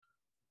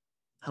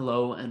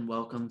Hello and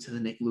welcome to the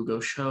Nick Lugo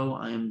Show.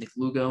 I am Nick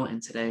Lugo,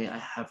 and today I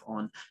have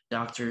on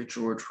Dr.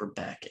 George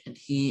Rebec, and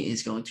he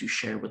is going to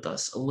share with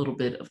us a little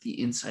bit of the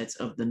insights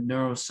of the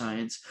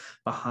neuroscience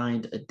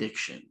behind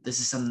addiction.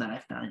 This is something that I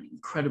find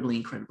incredibly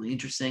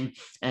interesting.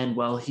 And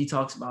well, he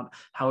talks about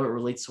how it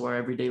relates to our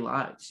everyday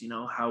lives,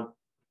 how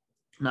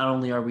not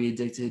only are we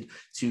addicted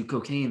to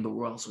cocaine, but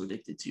we're also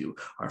addicted to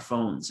our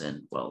phones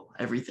and, well,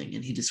 everything.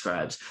 And he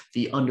describes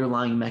the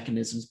underlying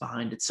mechanisms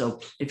behind it.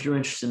 So if you're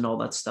interested in all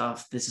that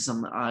stuff, this is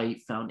something that I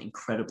found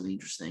incredibly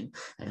interesting.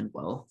 And,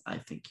 well, I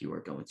think you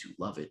are going to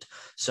love it.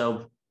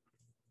 So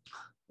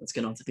let's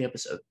get on to the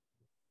episode.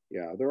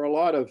 Yeah, there are a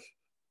lot of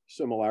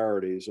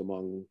similarities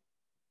among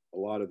a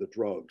lot of the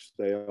drugs.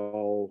 They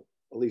all,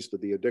 at least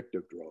of the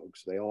addictive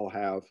drugs, they all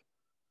have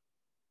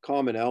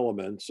common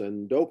elements,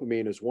 and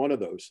dopamine is one of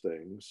those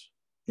things.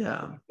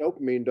 Yeah.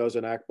 Dopamine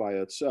doesn't act by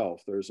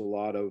itself. There's a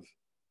lot of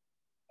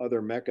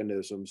other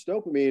mechanisms.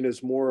 Dopamine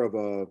is more of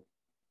a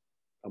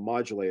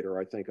modulator.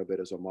 I think of it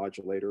as a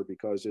modulator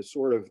because it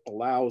sort of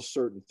allows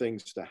certain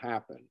things to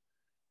happen.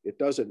 It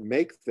doesn't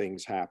make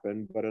things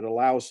happen, but it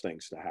allows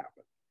things to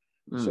happen.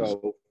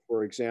 So,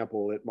 for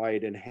example, it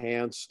might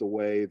enhance the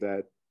way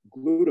that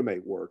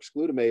glutamate works.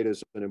 Glutamate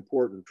is an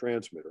important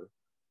transmitter.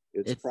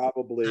 It's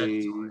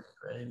probably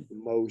right? the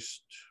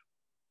most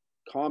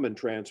common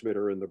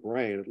transmitter in the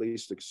brain, at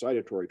least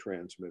excitatory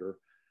transmitter.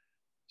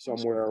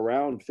 Somewhere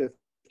around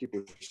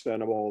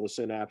 50% of all the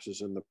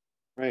synapses in the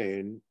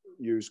brain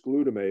use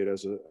glutamate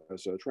as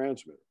a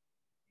transmitter.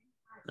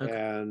 Okay.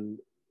 And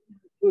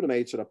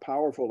glutamate's a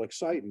powerful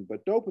excitant,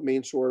 but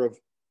dopamine sort of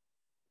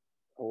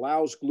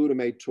allows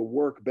glutamate to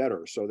work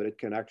better so that it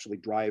can actually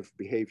drive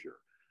behavior.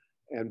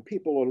 And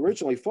people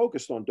originally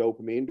focused on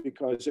dopamine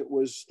because it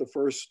was the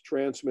first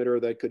transmitter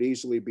that could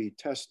easily be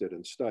tested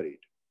and studied.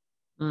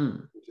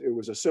 It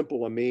was a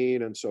simple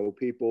amine, and so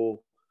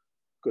people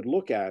could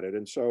look at it.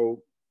 And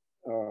so,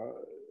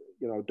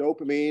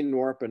 dopamine,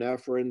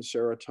 norepinephrine,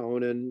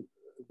 serotonin,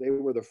 they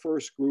were the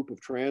first group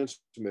of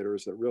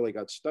transmitters that really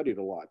got studied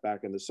a lot back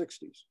in the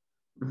 60s.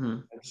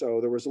 And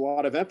so there was a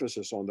lot of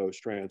emphasis on those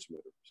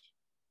transmitters.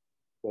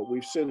 But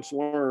we've since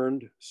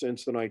learned,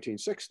 since the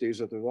 1960s,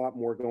 that there's a lot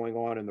more going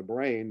on in the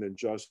brain than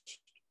just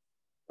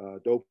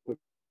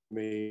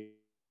dopamine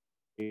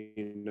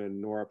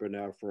and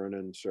norepinephrine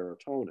and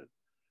serotonin.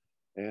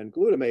 And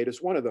glutamate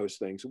is one of those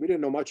things. We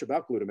didn't know much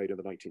about glutamate in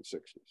the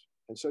 1960s.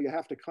 And so you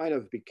have to kind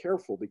of be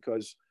careful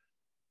because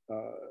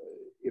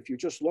if you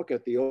just look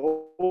at the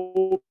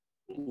old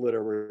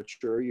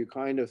literature, you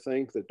kind of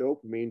think that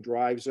dopamine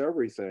drives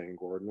everything,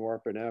 or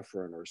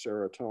norepinephrine or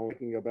serotonin,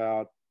 thinking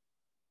about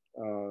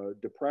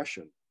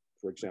depression,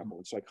 for example,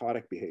 and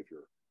psychotic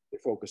behavior. They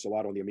focus a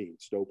lot on the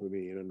amines,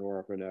 dopamine and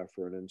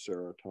norepinephrine and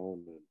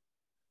serotonin.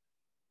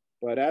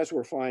 But as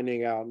we're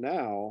finding out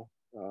now,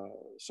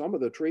 some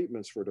of the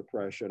treatments for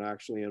depression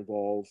actually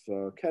involve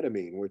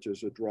ketamine, which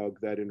is a drug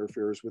that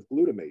interferes with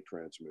glutamate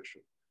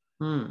transmission.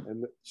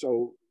 And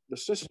so the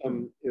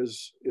system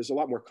is a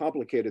lot more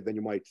complicated than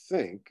you might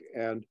think.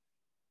 And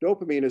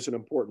dopamine is an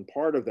important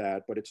part of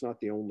that, but it's not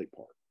the only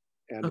part.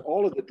 And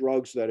all of the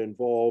drugs that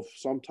involve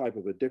some type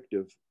of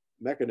addictive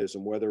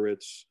mechanism, whether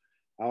it's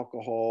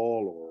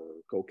alcohol or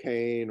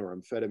cocaine or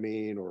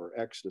amphetamine or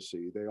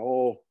ecstasy, they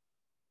all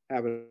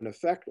have an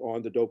effect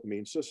on the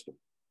dopamine system.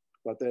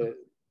 But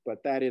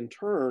that in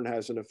turn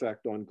has an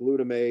effect on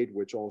glutamate,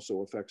 which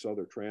also affects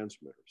other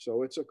transmitters.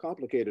 So it's a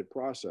complicated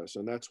process,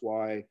 and that's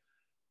why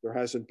there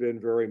hasn't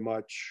been very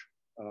much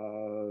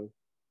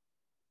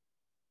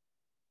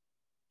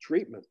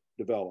treatment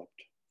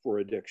developed for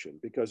addiction,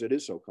 because it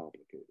is so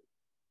complicated.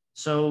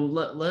 So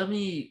let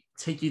me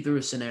take you through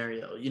a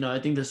scenario. I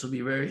think this will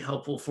be very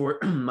helpful for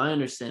my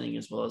understanding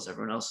as well as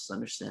everyone else's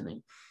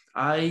understanding.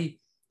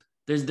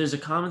 There's a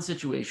common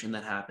situation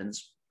that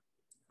happens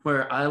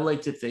where I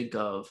like to think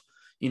of,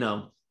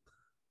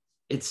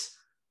 it's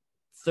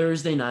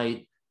Thursday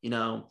night,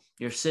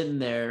 you're sitting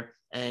there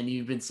and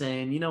you've been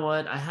saying, you know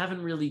what, I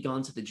haven't really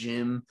gone to the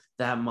gym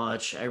that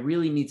much. I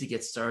really need to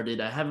get started.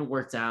 I haven't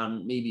worked out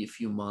in maybe a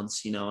few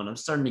months, and I'm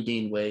starting to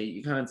gain weight.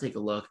 You kind of take a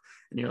look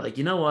and you're like,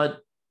 you know what?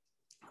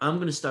 I'm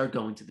going to start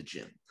going to the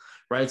gym,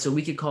 right? So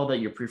we could call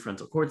that your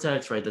prefrontal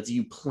cortex, right? That's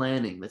you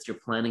planning. That's your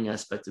planning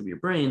aspect of your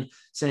brain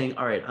saying,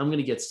 all right, I'm going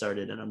to get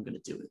started and I'm going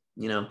to do it,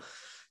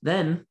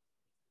 Then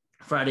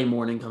Friday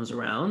morning comes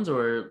around,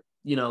 or,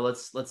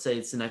 let's say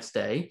it's the next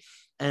day,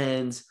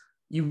 and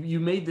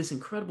you made this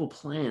incredible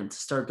plan to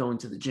start going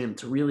to the gym,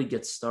 to really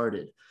get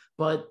started.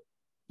 But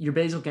your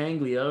basal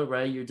ganglia,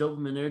 right, your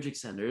dopaminergic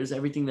centers,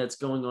 everything that's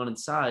going on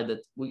inside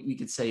that we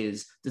could say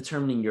is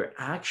determining your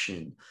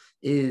action,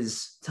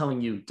 is telling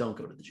you, don't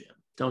go to the gym,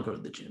 don't go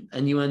to the gym.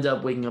 And you end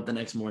up waking up the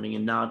next morning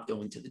and not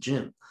going to the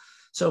gym.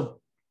 So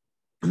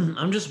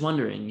I'm just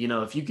wondering,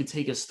 if you could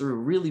take us through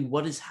really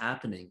what is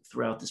happening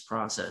throughout this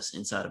process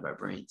inside of our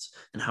brains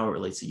and how it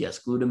relates to,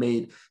 yes,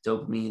 glutamate,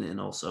 dopamine,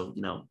 and also,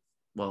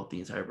 the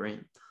entire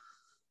brain.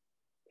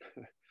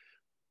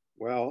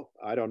 Well,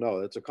 I don't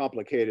know. It's a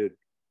complicated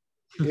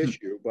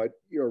issue, but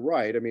you're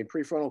right. I mean,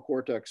 prefrontal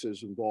cortex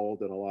is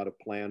involved in a lot of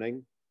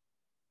planning,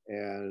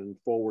 and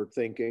forward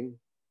thinking.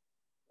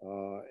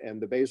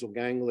 And the basal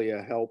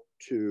ganglia help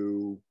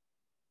to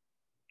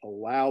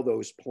allow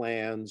those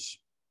plans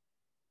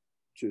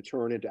to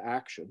turn into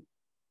action.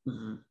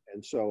 Mm-hmm.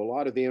 And so a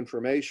lot of the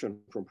information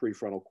from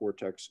prefrontal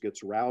cortex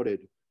gets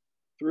routed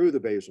through the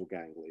basal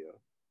ganglia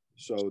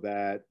so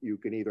that you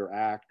can either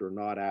act or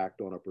not act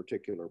on a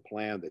particular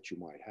plan that you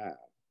might have.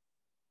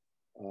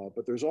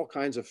 But there's all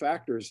kinds of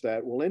factors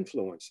that will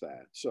influence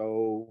that.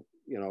 So,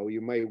 you know,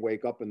 you may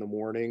wake up in the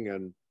morning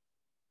and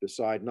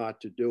decide not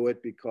to do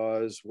it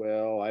because,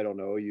 well, I don't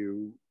know,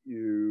 you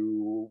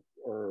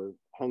are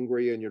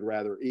hungry and you'd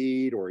rather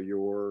eat, or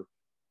you're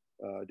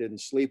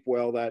didn't sleep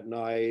well that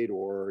night,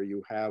 or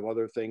you have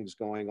other things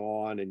going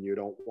on and you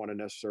don't want to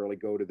necessarily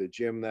go to the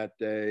gym that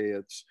day.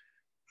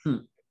 Hmm.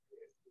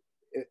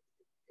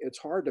 It's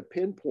hard to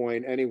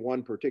pinpoint any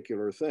one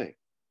particular thing.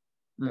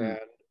 Mm.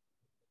 And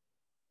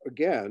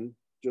again,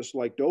 just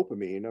like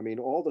dopamine, I mean,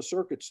 all the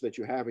circuits that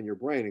you have in your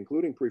brain,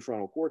 including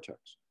prefrontal cortex,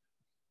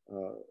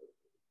 uh,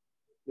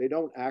 they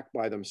don't act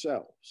by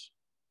themselves.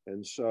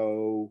 And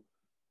so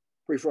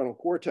prefrontal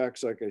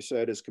cortex, like I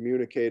said, is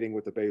communicating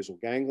with the basal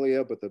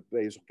ganglia, but the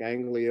basal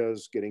ganglia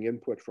is getting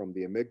input from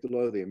the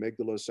amygdala. The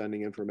amygdala is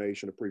sending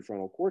information to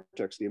prefrontal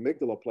cortex. The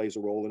amygdala plays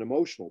a role in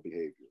emotional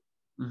behavior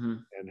Mm-hmm.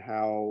 and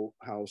how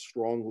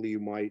strongly you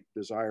might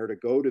desire to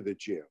go to the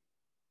gym.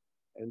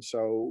 And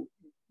so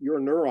your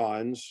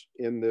neurons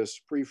in this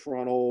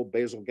prefrontal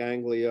basal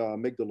ganglia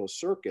amygdala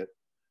circuit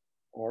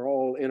are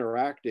all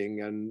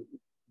interacting and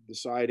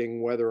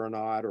deciding whether or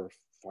not, or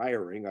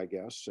firing, I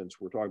guess, since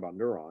we're talking about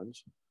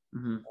neurons,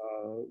 Mm-hmm.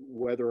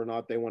 whether or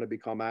not they want to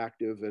become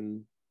active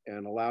and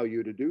allow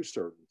you to do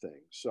certain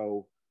things.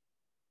 So,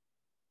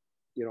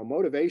 you know,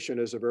 motivation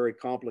is a very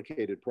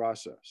complicated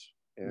process,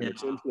 and Yeah.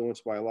 it's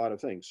influenced by a lot of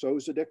things. So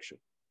is addiction.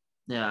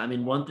 Yeah. I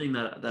mean, one thing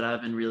that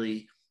I've been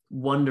really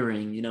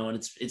wondering, you know, and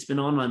it's been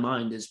on my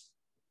mind is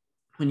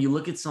when you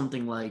look at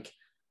something like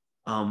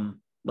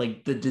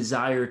the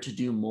desire to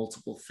do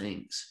multiple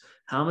things.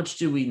 How much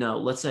do we know?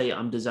 Let's say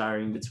I'm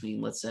desiring between,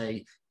 let's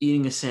say,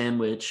 eating a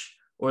sandwich,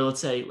 or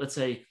let's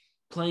say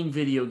playing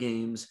video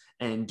games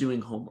and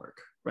doing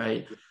homework,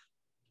 right? Yeah.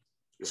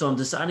 So I'm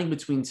deciding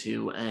between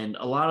two, and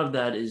a lot of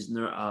that is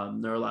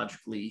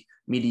neurologically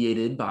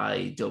mediated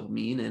by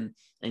dopamine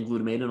and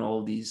glutamate and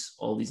all these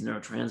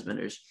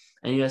neurotransmitters.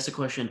 And you ask the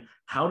question,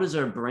 how does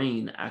our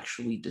brain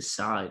actually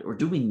decide, or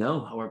do we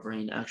know how our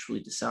brain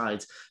actually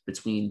decides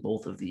between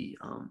both of the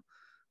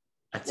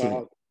activity?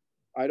 Well,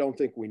 I don't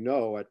think we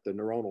know at the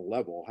neuronal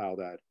level how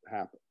that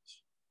happens.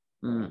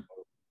 Uh, Mm,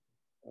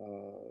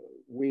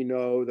 we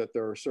know that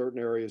there are certain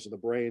areas of the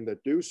brain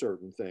that do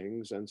certain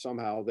things, and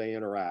somehow they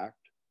interact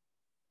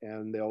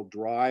and they'll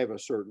drive a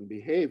certain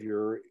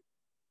behavior.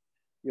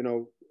 You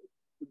know,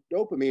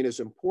 dopamine is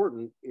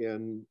important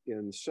in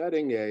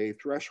setting a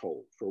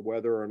threshold for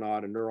whether or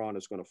not a neuron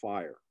is going to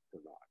fire or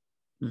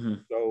not.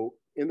 mm-hmm, So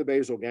in the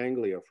basal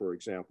ganglia, for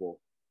example,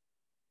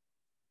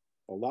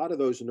 a lot of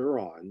those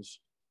neurons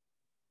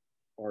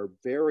are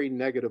very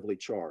negatively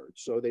charged,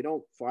 so they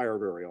don't fire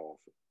very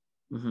often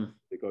mm-hmm,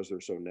 because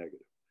they're so negative.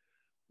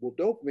 Well,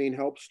 dopamine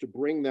helps to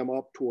bring them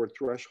up toward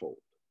threshold,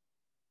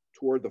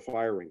 toward the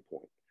firing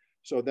point.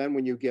 So then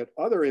when you get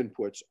other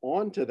inputs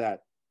onto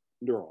that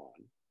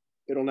neuron,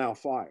 it'll now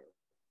fire.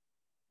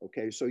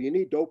 Okay, so you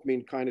need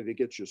dopamine kind of to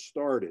get you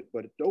started,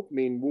 but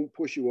dopamine won't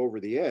push you over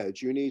the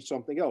edge. You need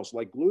something else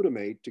like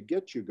glutamate to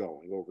get you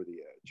going over the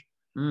edge.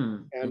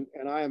 mm,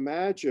 And I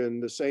imagine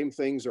the same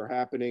things are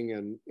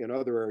happening in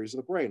other areas of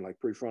the brain, like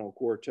prefrontal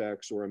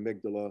cortex or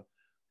amygdala.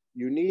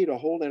 You need a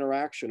whole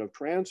interaction of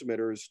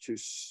transmitters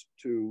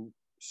to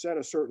set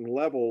a certain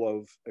level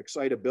of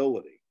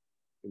excitability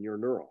in your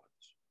neurons,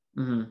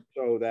 mm-hmm,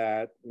 so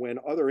that when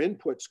other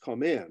inputs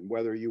come in,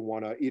 whether you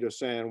want to eat a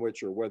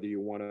sandwich or whether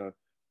you want to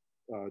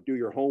do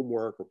your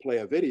homework or play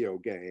a video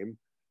game,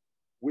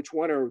 which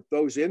one of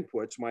those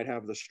inputs might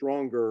have the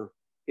stronger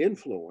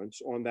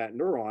influence on that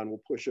neuron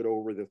will push it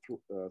over the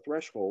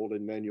threshold,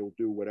 and then you'll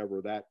do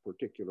whatever that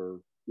particular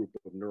group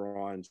of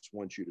neurons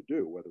wants you to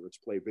do, whether it's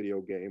play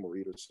video game or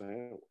eat a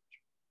sandwich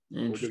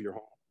or do your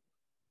homework.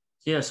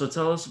 Yeah, so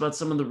tell us about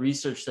some of the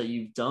research that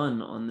you've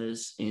done on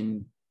this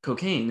in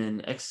cocaine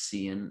and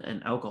ecstasy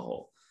and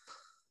alcohol.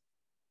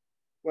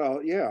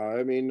 Well, yeah,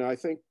 I mean, I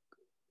think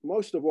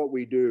most of what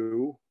we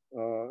do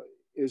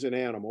is in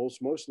animals,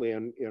 mostly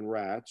in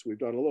rats. We've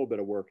done a little bit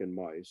of work in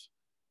mice.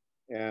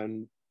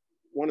 And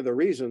one of the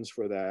reasons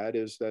for that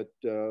is that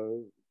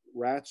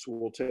rats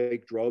will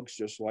take drugs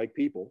just like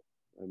people.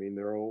 I mean,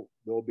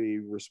 they'll be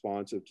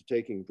responsive to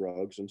taking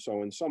drugs. And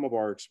so in some of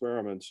our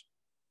experiments,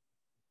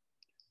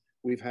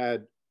 we've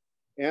had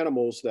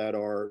animals that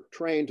are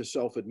trained to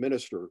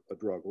self-administer a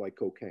drug like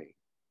cocaine.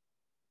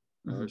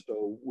 Mm-hmm.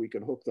 So we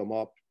can hook them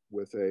up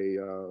with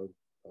a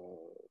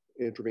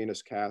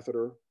intravenous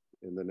catheter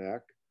in the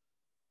neck,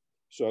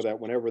 so that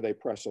whenever they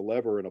press a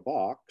lever in a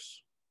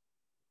box,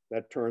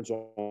 that turns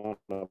on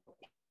a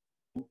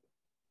pump,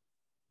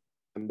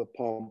 and the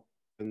pump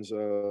sends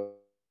a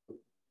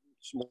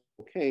small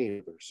cocaine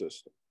in their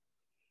system.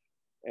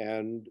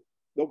 And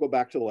they'll go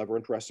back to the lever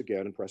and press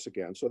again and press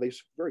again. So they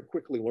very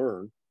quickly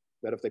learn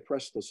that if they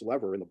press this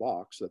lever in the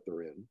box that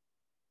they're in,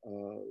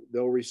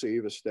 they'll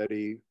receive a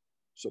steady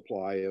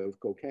supply of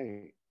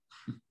cocaine,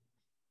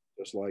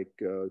 just like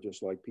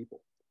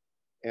people.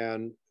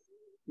 And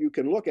you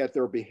can look at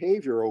their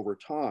behavior over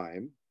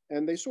time,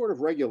 and they sort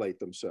of regulate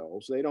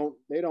themselves. They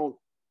don't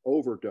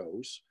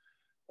overdose.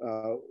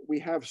 We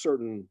have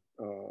certain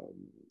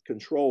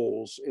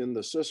controls in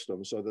the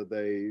system so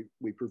that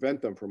we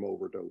prevent them from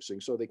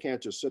overdosing. So they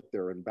can't just sit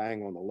there and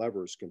bang on the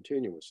levers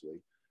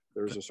continuously.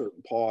 There's a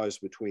certain pause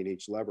between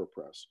each lever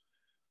press.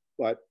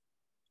 But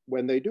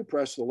when they do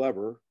press the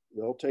lever,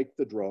 they'll take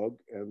the drug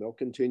and they'll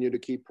continue to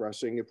keep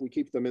pressing. If we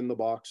keep them in the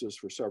boxes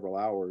for several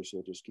hours,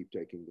 they'll just keep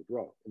taking the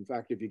drug. In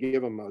fact, if you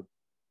give them an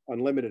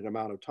unlimited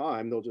amount of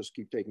time, they'll just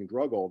keep taking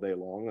drug all day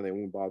long and they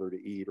won't bother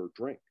to eat or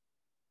drink.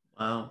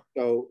 Wow.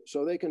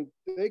 So they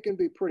can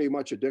be pretty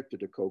much addicted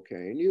to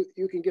cocaine.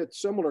 You can get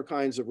similar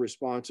kinds of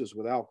responses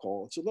with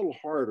alcohol. It's a little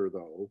harder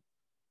though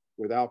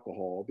with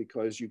alcohol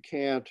because you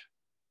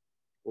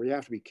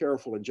have to be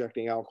careful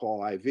injecting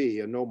alcohol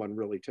IV, and no one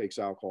really takes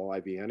alcohol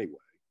IV anyway.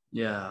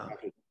 Yeah.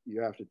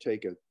 You have to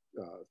take it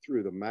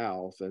through the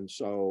mouth, and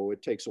so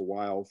it takes a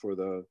while for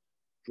the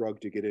drug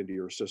to get into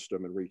your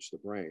system and reach the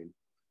brain.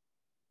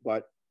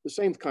 But the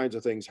same kinds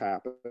of things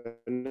happen,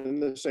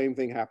 and the same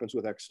thing happens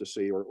with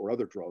ecstasy or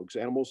other drugs.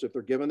 Animals, if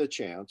they're given the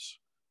chance,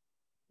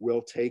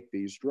 will take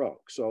these drugs.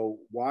 So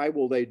why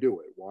will they do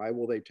it? Why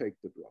will they take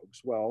the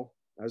drugs? Well,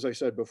 as I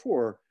said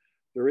before,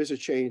 there is a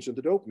change in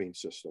the dopamine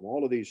system.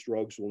 All of these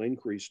drugs will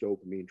increase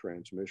dopamine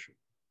transmission.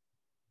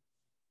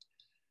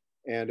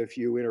 And if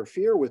you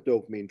interfere with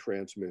dopamine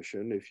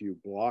transmission, if you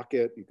block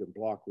it, you can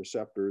block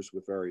receptors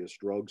with various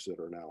drugs that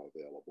are now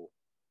available.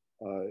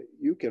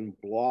 You can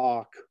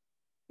block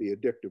the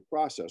addictive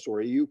process,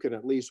 or you can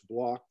at least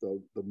block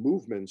the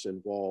movements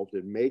involved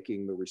in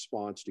making the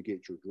response to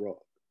get your drug.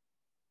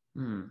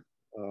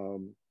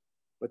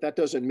 But that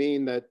doesn't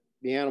mean that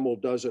the animal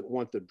doesn't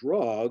want the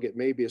drug. It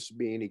may just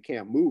mean he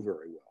can't move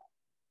very well.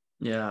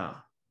 Yeah.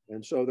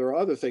 And so there are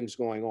other things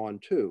going on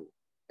too.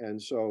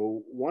 And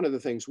so one of the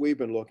things we've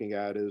been looking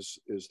at is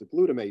the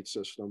glutamate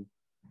system.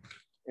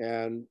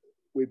 And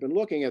we've been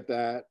looking at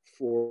that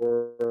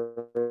for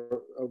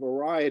a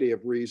variety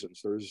of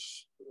reasons.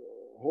 There's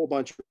a whole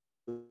bunch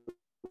of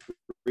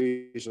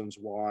reasons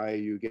why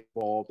you get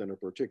involved in a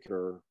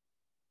particular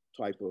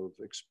type of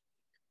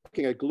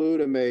looking at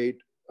glutamate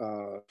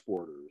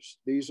transporters.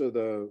 These are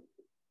the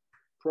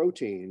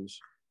proteins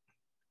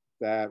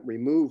that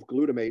remove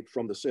glutamate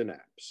from the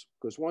synapse,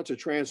 because once a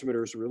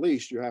transmitter is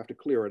released, you have to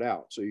clear it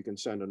out so you can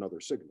send another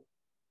signal.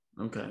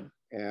 Okay.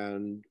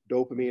 And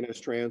dopamine has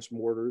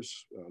transporters,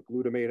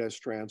 glutamate has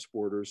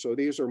transporters. So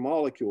these are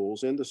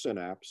molecules in the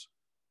synapse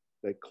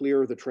that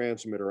clear the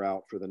transmitter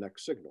out for the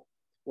next signal.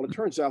 Well, it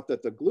turns out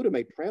that the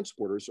glutamate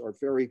transporters are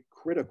very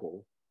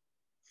critical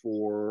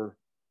for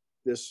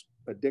this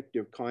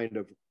addictive kind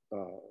of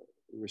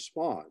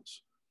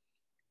response.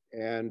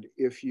 And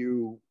if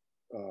you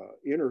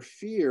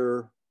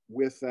interfere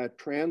with that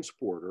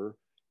transporter,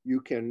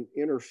 you can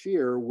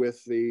interfere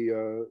with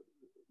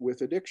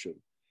with addiction.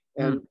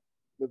 And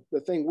the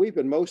thing we've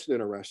been most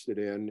interested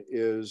in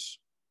is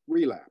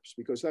relapse,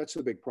 because that's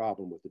the big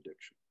problem with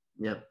addiction.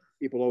 Yep.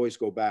 People always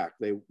go back.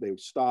 They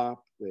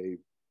stop. They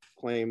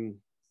claim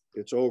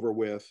it's over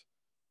with,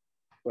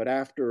 but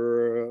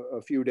after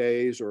a few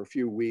days or a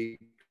few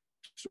weeks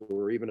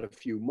or even a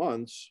few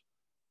months,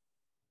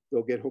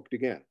 they'll get hooked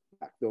again.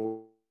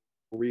 They'll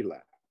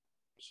relapse.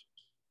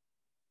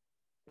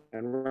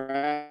 And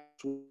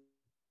rats will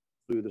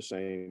do the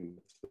same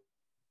thing.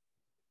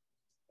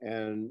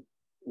 And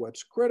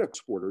what's critical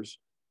transporters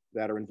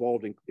that are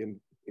involved in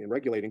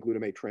regulating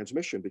glutamate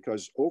transmission,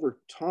 because over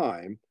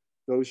time,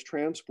 those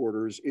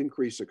transporters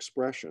increase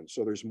expression.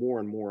 So there's more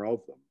and more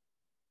of them.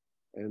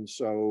 And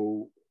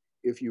so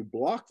if you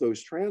block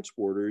those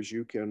transporters,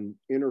 you can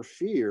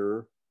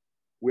interfere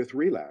with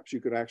relapse.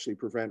 You could actually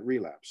prevent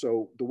relapse.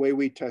 So the way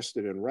we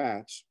tested in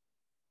rats,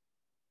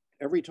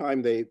 every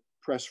time they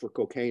press for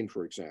cocaine,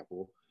 for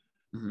example,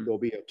 there'll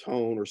be a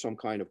tone or some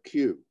kind of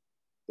cue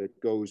that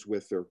goes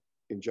with their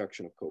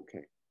injection of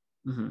cocaine.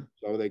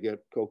 So they get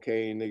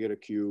cocaine, they get a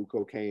cue,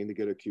 cocaine, they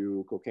get a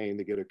cue, cocaine,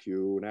 they get a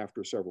cue. And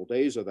after several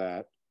days of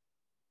that,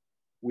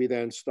 we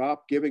then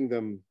stop giving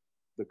them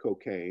the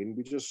cocaine.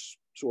 We just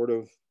sort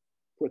of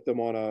put them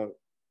on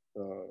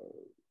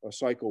a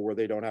cycle where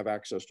they don't have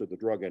access to the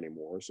drug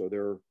anymore. So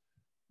they're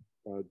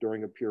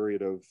during a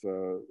period of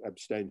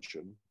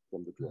abstention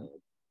from the drug.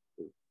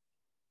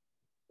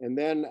 And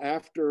then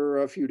after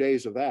a few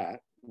days of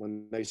that,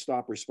 when they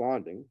stop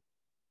responding,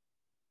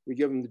 we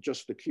give them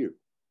just the cue.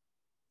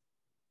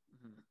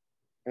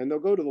 And they'll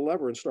go to the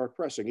lever and start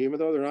pressing, even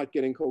though they're not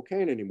getting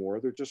cocaine anymore,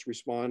 they're just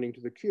responding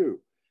to the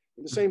cue.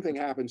 And the same thing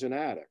happens in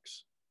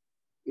addicts.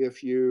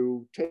 If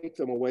you take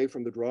them away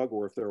from the drug,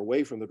 or if they're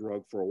away from the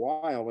drug for a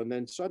while, and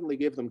then suddenly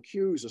give them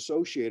cues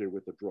associated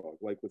with the drug,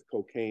 like with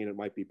cocaine, it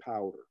might be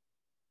powder,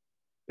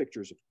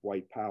 pictures of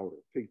white powder,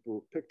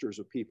 pictures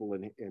of people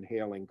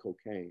inhaling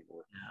cocaine,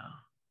 or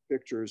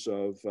pictures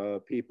of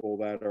people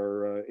that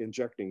are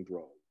injecting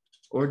drugs.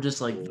 Or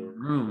just like the Or,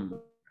 room.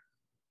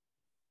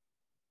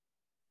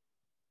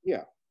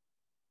 yeah,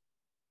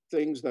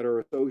 things that are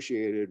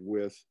associated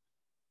with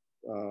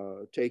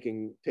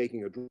taking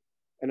a drug,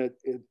 and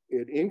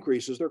it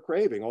increases their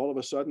craving. All of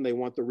a sudden, they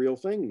want the real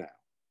thing now.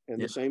 And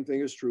Yeah. the same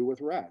thing is true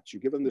with rats. You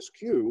give them this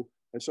cue,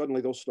 and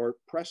suddenly they'll start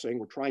pressing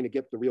or trying to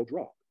get the real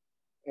drug.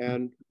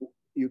 And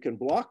you can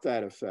block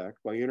that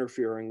effect by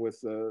interfering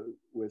with the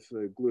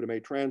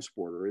glutamate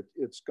transporter.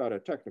 It's got a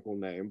technical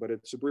name, but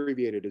it's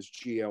abbreviated as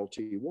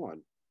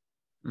GLT1.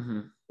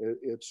 Mm-hmm.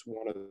 It's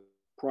one of the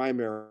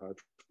primary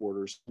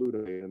transporters of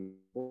glutamate in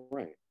the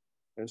brain.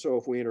 And so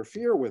if we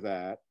interfere with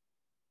that,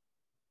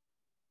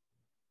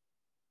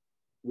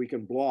 we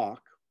can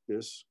block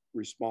this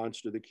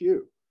response to the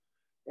cue.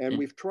 And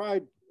we've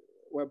tried,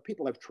 well,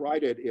 people have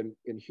tried it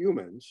in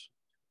humans,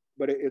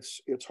 but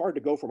it's hard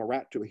to go from a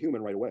rat to a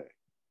human right away.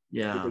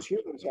 Yeah. Because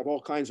humans have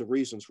all kinds of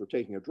reasons for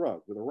taking a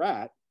drug. With a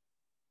rat,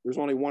 there's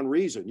only one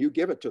reason. You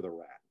give it to the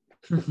rat.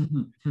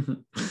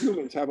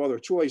 Humans have other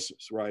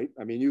choices, right?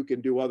 I mean, you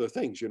can do other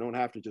things. You don't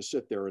have to just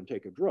sit there and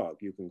take a drug.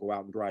 You can go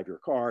out and drive your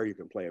car. You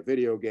can play a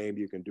video game.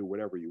 You can do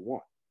whatever you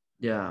want.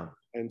 Yeah.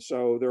 And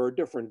so there are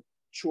different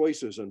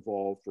choices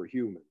involved for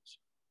humans.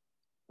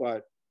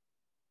 But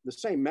the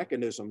same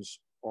mechanisms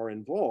are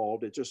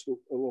involved. It's just a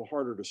little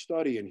harder to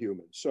study in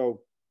humans.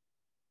 So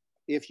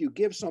if you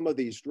give some of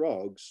these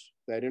drugs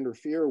that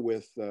interfere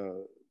with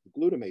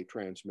glutamate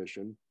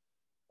transmission,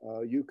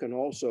 you can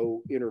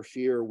also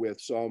interfere with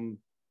some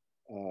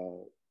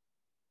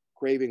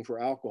craving for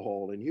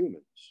alcohol in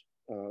humans.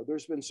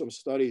 There's been some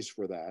studies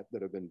for that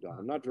have been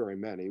done, not very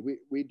many.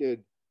 We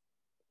did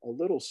a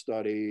little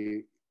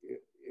study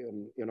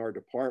in our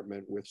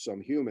department with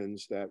some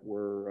humans that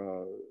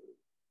were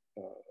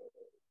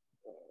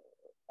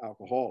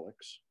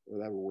alcoholics, or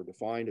that were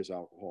defined as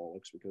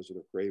alcoholics because of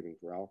their craving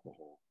for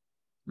alcohol.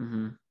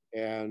 Mm-hmm.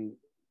 And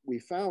we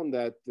found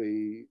that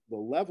the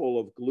level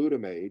of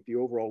glutamate, the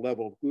overall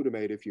level of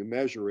glutamate, if you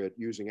measure it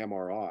using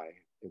MRI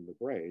in the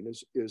brain,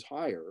 is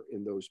higher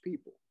in those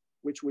people,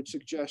 which would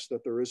suggest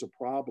that there is a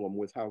problem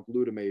with how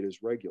glutamate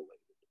is regulated.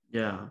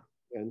 Yeah.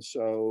 And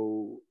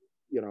so,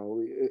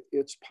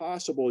 it's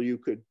possible you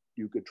could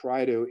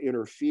try to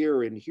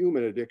interfere in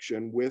human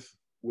addiction with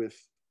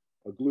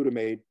a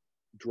glutamate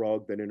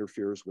drug that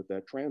interferes with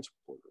that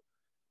transporter.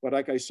 But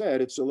like I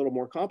said, it's a little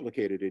more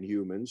complicated in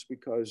humans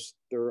because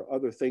there are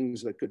other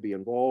things that could be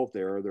involved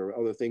there. There are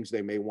other things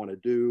they may want to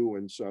do,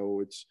 and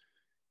so it's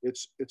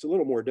a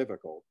little more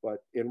difficult. But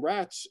in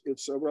rats,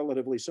 it's a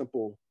relatively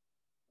simple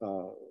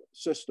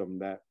system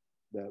that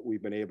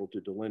we've been able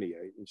to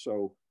delineate. And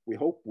so we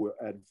hope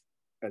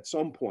at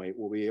some point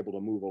we'll be able to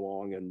move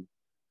along and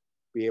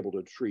be able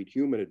to treat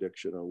human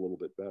addiction a little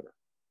bit better.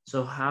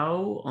 So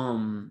how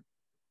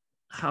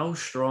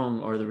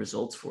strong are the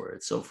results for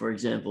it? So for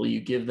example,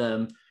 you give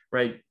them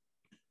cocaine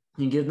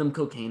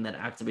that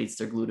activates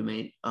their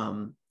glutamate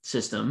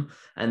system,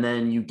 and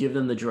then you give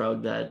them the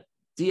drug that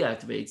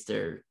deactivates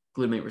their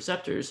glutamate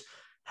receptors.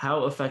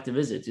 How effective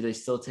is it? Do they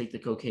still take the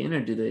cocaine,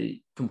 or do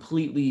they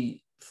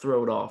completely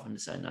throw it off and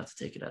decide not to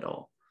take it at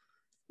all?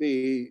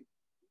 In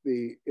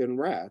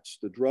rats,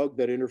 the drug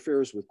that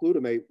interferes with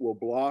glutamate will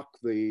block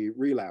the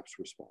relapse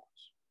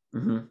response.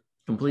 Mm-hmm.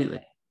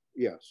 Completely.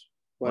 Yes,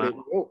 but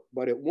Wow.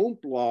 it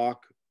won't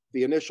block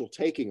the initial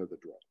taking of the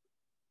drug.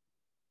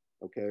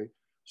 Okay,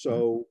 so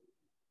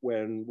Mm-hmm.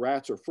 when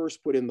rats are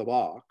first put in the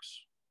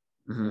box,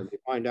 Mm-hmm. and they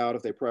find out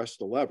if they press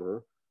the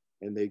lever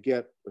and they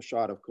get a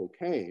shot of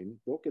cocaine,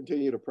 they'll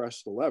continue to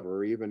press the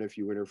lever even if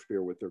you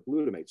interfere with their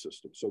glutamate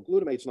system. So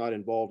glutamate's not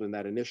involved in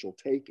that initial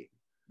taking.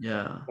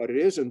 Yeah. But it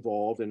is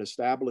involved in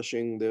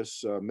establishing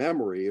this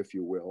memory, if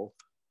you will,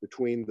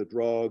 between the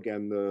drug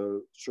and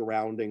the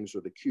surroundings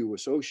or the cue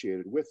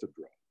associated with the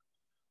drug.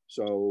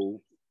 So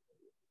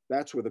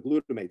that's where the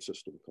glutamate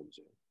system comes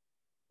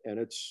in. And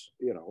it's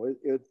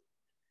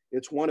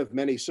one of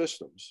many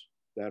systems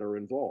that are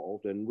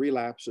involved, and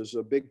relapse is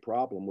a big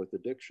problem with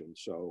addiction.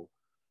 So,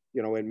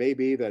 it may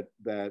be that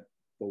the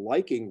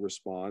liking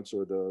response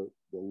or the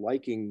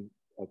liking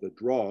of the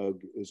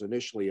drug is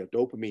initially a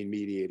dopamine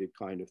mediated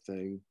kind of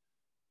thing.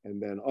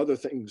 And then other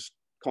things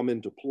come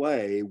into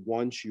play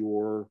once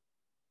you're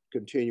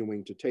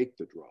continuing to take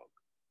the drug.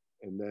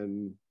 And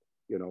then,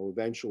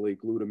 eventually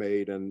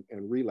glutamate and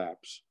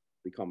relapse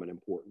become an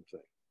important thing.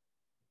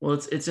 Well,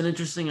 it's an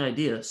interesting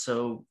idea.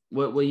 So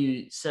what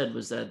you said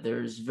was that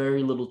there's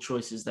very little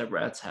choices that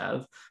rats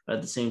have, but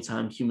at the same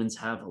time, humans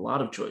have a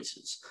lot of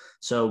choices.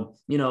 So,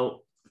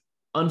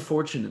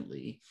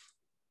 unfortunately,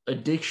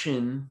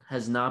 addiction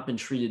has not been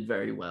treated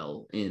very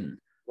well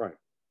Right.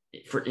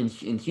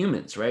 in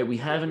humans, right? We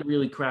haven't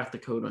really cracked the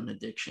code on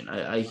addiction.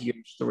 I hear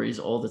stories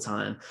all the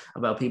time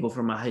about people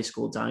from my high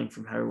school dying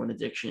from heroin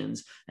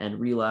addictions and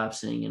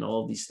relapsing and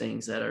all of these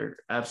things that are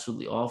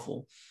absolutely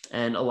awful.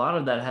 And a lot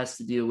of that has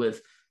to do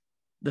with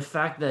the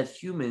fact that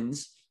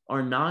humans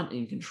are not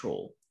in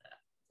control,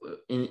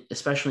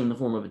 especially in the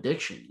form of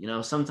addiction.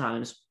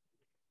 Sometimes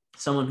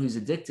someone who's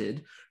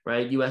addicted,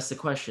 right? You ask the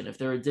question, if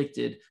they're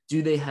addicted,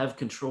 do they have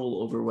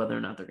control over whether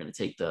or not they're going to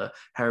take the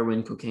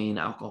heroin, cocaine,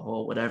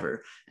 alcohol,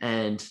 whatever?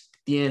 And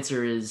the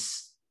answer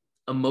is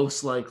a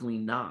most likely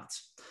not.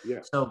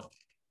 Yeah.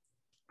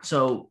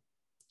 So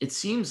it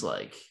seems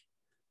like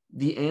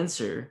the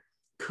answer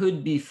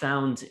could be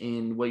found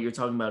in what you're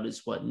talking about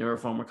is what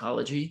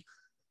neuropharmacology,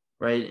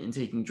 right? In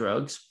taking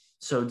drugs.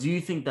 So do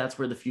you think that's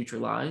where the future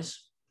lies?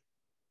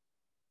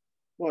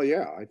 Well,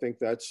 yeah, I think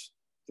that's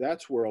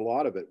where a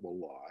lot of it will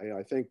lie.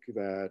 I think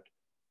that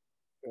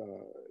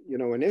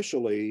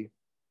initially,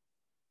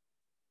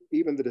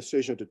 even the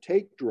decision to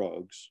take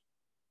drugs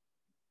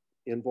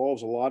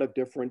involves a lot of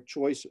different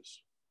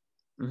choices.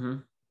 Mm-hmm.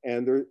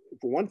 And there,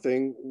 for one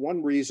thing,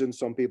 one reason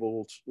some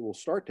people will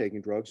start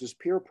taking drugs is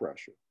peer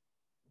pressure.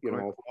 If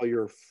all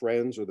your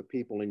friends or the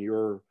people in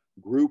your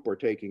group are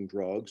taking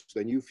drugs,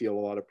 then you feel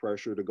a lot of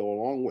pressure to go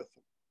along with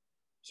them.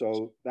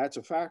 So that's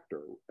a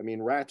factor. I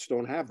mean, rats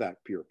don't have that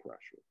peer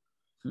pressure.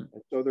 Hmm.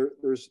 And so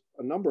there's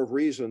a number of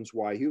reasons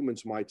why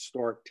humans might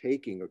start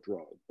taking a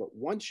drug. But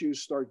once you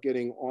start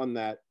getting on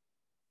that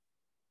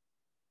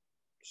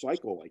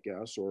cycle, I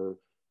guess, or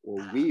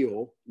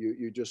wheel,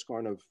 you just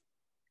kind of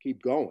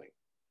keep going.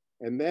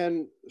 And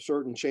then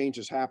certain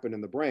changes happen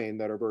in the brain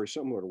that are very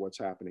similar to what's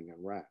happening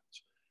in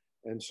rats.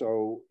 And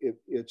so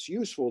it's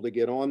useful to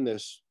get on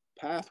this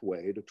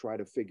pathway to try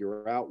to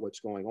figure out what's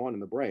going on in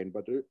the brain,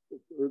 but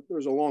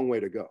there's a long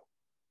way to go.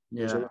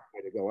 There's a Yeah. long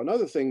way to go.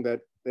 Another thing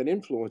that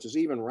influences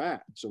even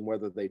rats and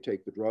whether they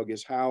take the drug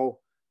is how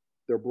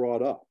they're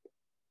brought up,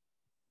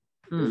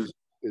 Hmm.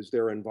 is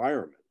their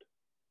environment.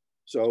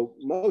 So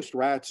most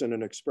rats in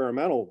an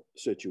experimental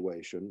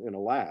situation in a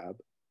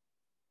lab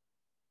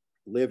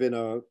live in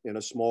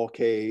a small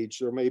cage.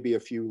 There may be a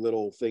few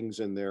little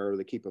things in there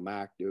that keep them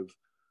active,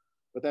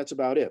 but that's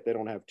about it. They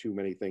don't have too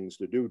many things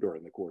to do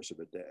during the course of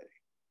a day.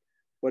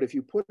 But if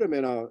you put them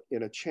in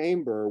a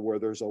chamber where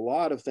there's a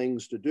lot of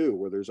things to do,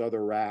 where there's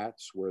other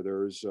rats, where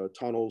there's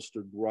tunnels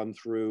to run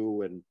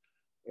through, and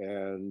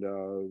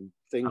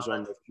things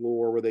on the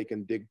floor where they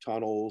can dig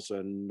tunnels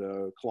and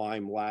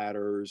climb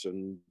ladders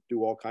and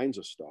do all kinds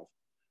of stuff,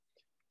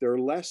 they're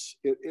less.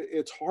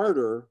 It's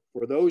harder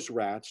for those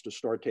rats to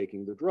start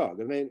taking the drug,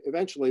 and then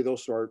eventually they'll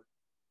start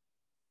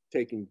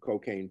taking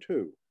cocaine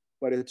too.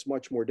 But it's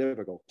much more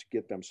difficult to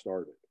get them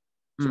started.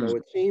 Hmm. So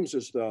it seems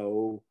as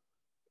though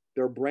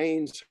their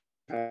brains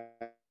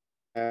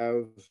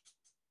have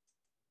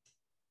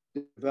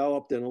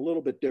developed in a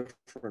little bit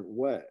different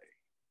way.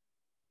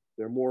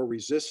 They're more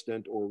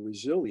resistant or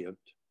resilient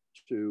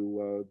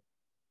to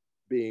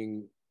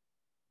being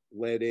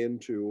led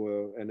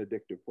into an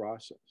addictive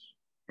process.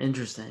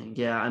 Interesting.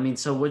 Yeah. I mean,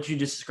 so what you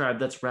just described,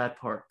 that's Rat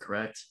Park,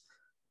 correct?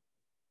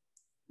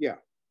 Yeah.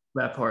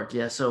 Rat Park,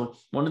 yeah. So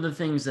one of the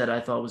things that I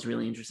thought was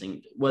really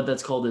interesting, what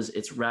that's called is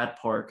it's Rat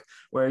Park,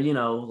 where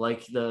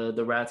like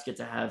the rats get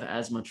to have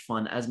as much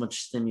fun, as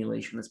much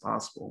stimulation as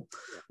possible.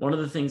 Yeah. One of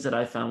the things that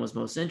I found was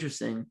most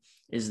interesting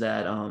is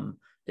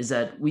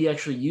that we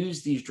actually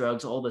use these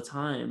drugs all the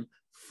time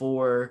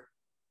for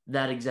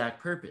that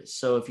exact purpose.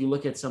 So if you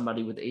look at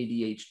somebody with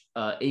ADD,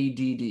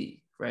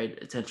 right,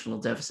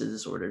 attentional deficit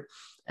disorder,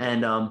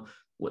 and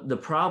the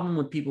problem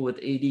with people with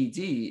ADD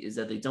is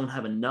that they don't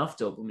have enough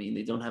dopamine,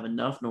 they don't have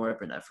enough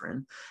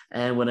norepinephrine,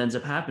 and what ends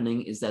up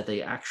happening is that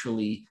they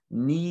actually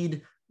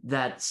need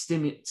that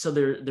so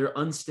they're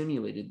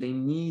unstimulated. They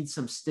need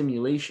some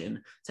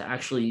stimulation to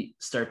actually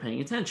start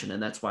paying attention,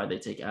 and that's why they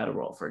take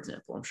Adderall, for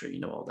example. I'm sure you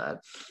know all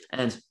that.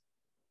 And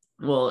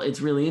well,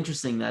 it's really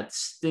interesting that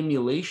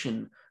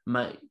stimulation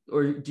might,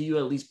 or do you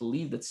at least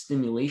believe that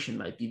stimulation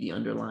might be the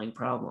underlying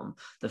problem?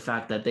 The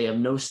fact that they have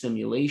no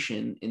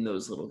stimulation in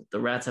the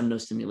rats have no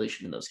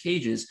stimulation in those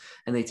cages,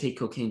 and they take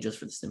cocaine just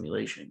for the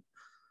stimulation.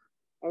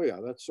 Oh yeah,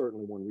 that's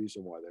certainly one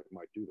reason why they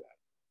might do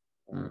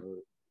that. Hmm.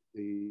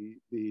 The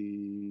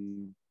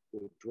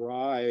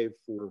drive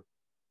for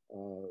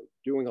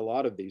doing a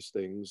lot of these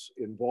things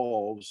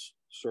involves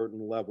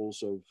certain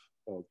levels of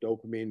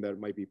dopamine that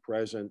might be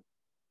present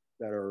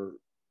that are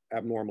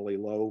abnormally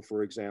low,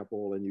 for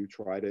example, and you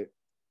try to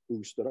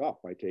boost it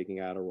up by taking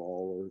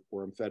Adderall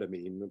or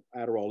amphetamine.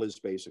 Adderall is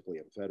basically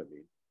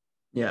amphetamine.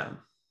 Yeah.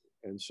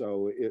 And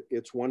so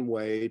it's one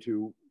way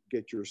to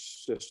get your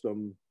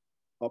system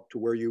up to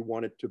where you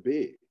want it to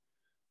be.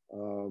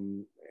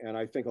 And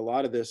I think a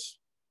lot of this,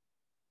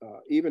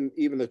 even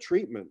the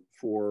treatment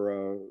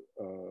for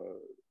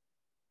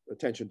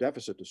attention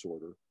deficit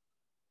disorder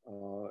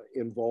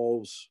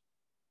involves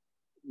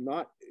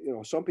not,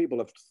 some people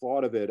have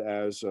thought of it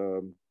as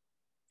a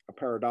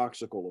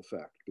paradoxical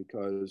effect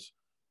because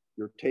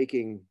you're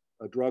taking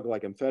a drug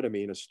like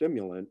amphetamine, a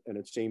stimulant, and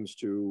it seems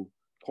to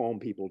calm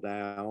people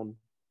down,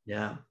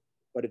 Yeah.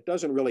 but it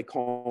doesn't really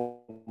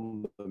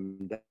calm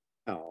them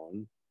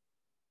down.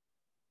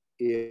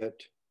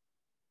 It,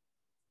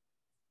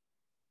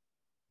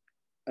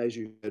 as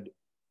you said,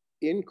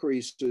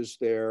 increases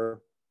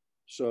their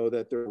so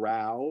that they're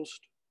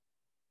aroused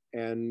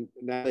and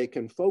now they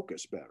can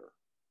focus better.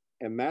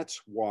 And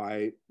that's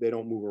why they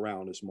don't move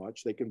around as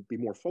much. They can be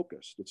more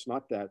focused. It's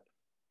not that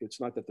it's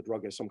not that the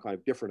drug has some kind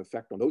of different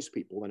effect on those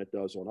people than it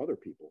does on other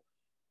people.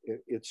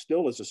 It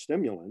still is a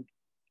stimulant.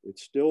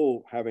 It's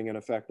still having an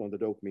effect on the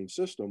dopamine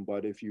system,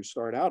 but if you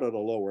start out at a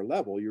lower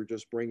level, you're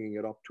just bringing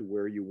it up to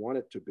where you want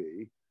it to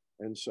be.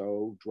 And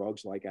so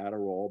drugs like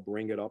Adderall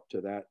bring it up to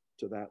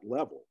that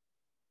level.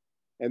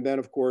 And then,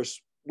 of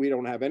course, we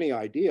don't have any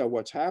idea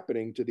what's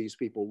happening to these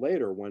people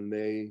later when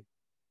they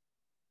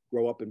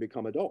grow up and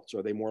become adults.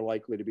 Are they more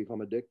likely to become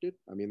addicted?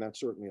 I mean,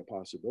 that's certainly a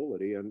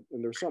possibility. And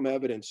there's some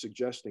evidence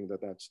suggesting that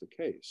that's the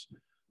case.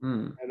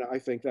 Mm, And I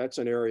think that's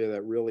an area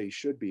that really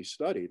should be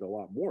studied a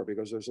lot more,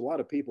 because there's a lot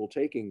of people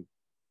taking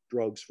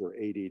drugs for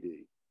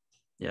ADD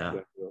yeah.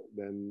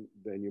 than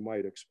you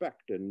might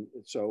expect. And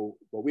so,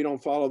 but we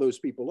don't follow those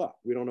people up.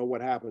 We don't know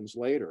what happens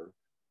later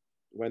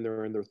when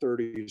they're in their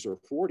 30s or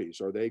 40s.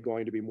 Are they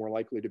going to be more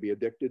likely to be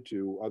addicted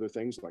to other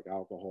things like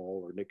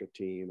alcohol or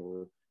nicotine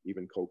or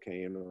even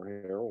cocaine or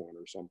heroin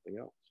or something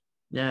else?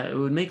 Yeah, it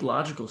would make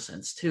logical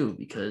sense too,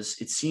 because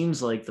it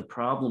seems like the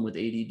problem with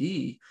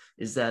ADD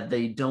is that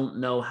they don't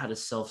know how to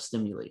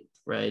self-stimulate,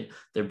 right?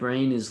 Their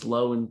brain is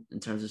low in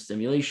terms of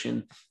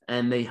stimulation,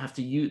 and they have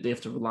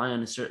to rely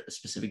on a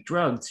specific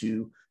drug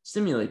to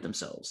stimulate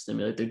themselves,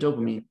 stimulate Yeah.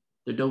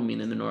 their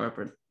dopamine and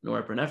the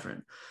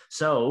norepinephrine.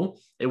 So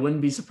it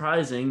wouldn't be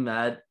surprising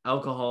that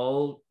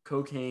alcohol,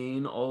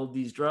 cocaine, all of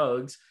these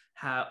drugs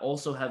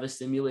also have a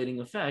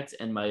stimulating effect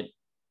and might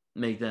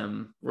make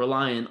them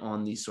reliant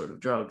on these sort of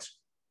drugs.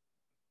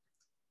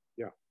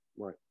 Yeah,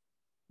 right.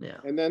 Yeah.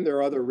 And then there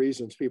are other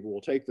reasons people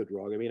will take the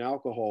drug. I mean,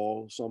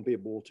 alcohol, some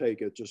people will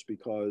take it just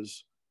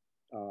because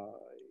uh,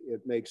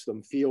 it makes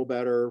them feel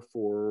better,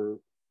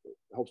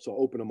 helps to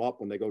open them up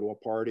when they go to a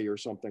party or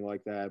something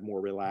like that,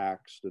 more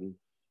relaxed. And,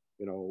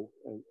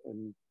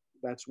 and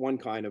that's one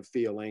kind of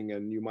feeling.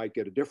 And you might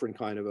get a different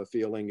kind of a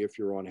feeling if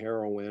you're on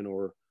heroin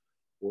or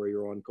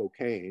you're on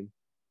cocaine.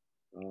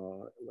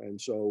 And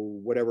so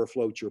whatever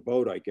floats your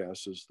boat, I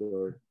guess, is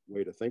the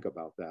way to think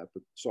about that.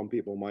 But some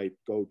people might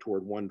go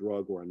toward one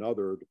drug or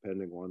another,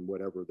 depending on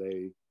whatever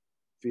they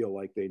feel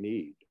like they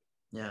need.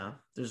 Yeah.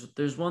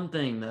 There's one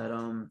thing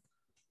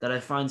that I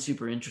find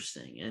super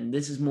interesting, and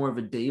this is more of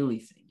a daily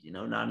thing,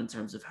 not in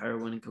terms of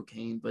heroin and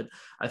cocaine, but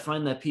I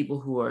find that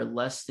people who are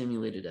less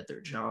stimulated at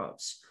their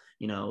jobs,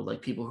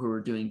 like people who are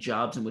doing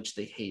jobs in which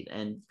they hate,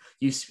 and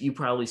you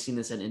probably seen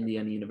this at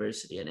Indiana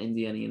University. At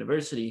Indiana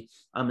University,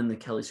 I'm in the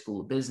Kelley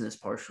School of Business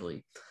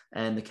partially,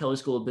 and the Kelley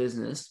School of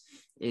Business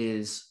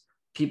is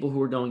people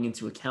who are going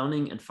into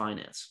accounting and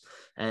finance.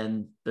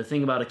 And the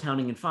thing about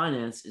accounting and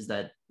finance is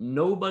that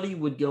nobody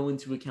would go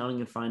into accounting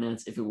and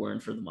finance if it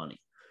weren't for the money,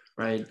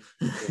 right?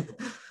 Yeah.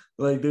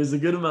 Like there's a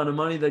good amount of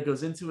money that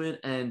goes into it,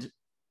 and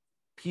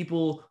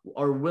people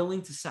are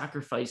willing to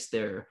sacrifice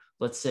their,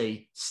 let's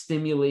say,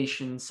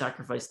 stimulation,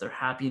 sacrifice their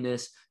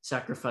happiness,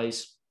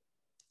 sacrifice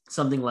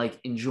something like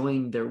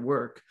enjoying their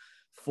work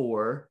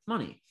for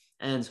money.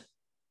 And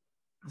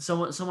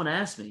someone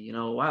asked me,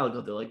 a while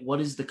ago, they're like,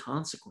 what is the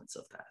consequence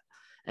of that?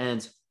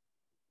 And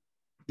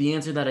the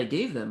answer that I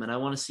gave them, and I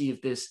want to see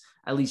if this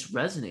at least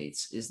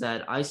resonates, is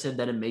that I said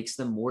that it makes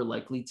them more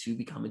likely to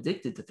become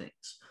addicted to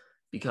things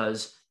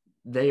because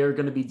they are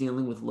going to be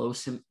dealing with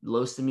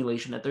low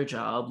stimulation at their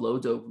job, low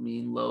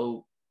dopamine,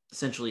 low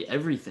essentially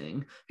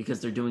everything,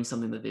 because they're doing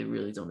something that they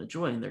really don't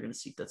enjoy, and they're going to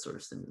seek that sort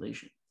of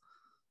stimulation.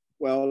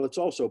 Well, it's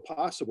also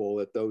possible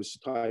that those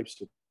types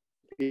of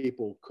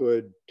people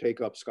could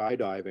take up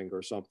skydiving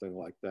or something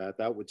like that.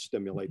 That would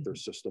stimulate their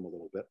system a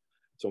little bit.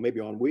 So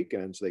maybe on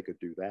weekends they could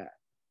do that.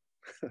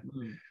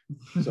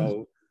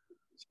 so,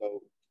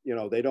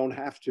 they don't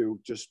have to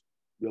just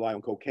rely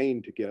on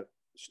cocaine to get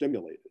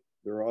stimulated.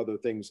 There are other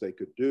things they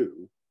could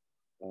do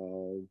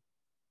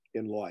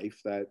in life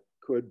that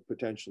could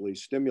potentially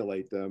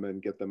stimulate them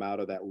and get them out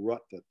of that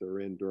rut that they're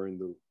in during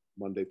the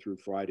Monday through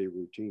Friday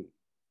routine.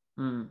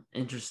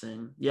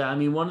 Interesting. Yeah, I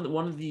mean,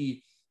 one of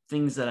the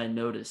things that I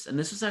noticed, and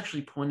this was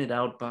actually pointed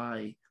out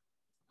by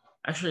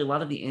actually a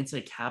lot of the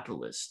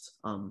anti-capitalist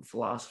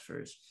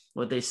philosophers.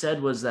 What they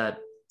said was that,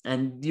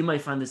 and you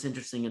might find this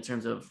interesting in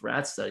terms of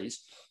rat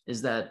studies,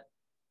 is that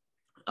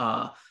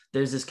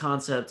there's this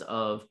concept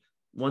of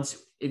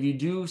if you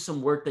do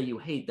some work that you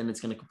hate, then it's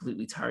going to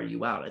completely tire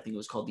you out. I think it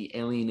was called the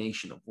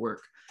alienation of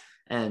work.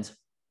 And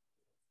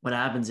what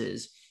happens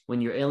is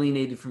when you're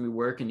alienated from your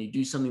work and you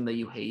do something that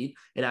you hate,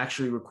 it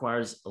actually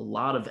requires a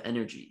lot of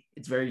energy.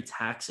 It's very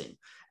taxing.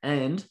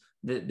 And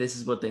this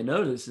is what they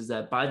notice is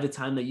that by the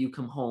time that you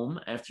come home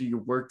after your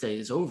workday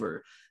is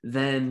over,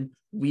 then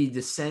we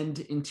descend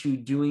into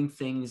doing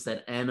things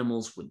that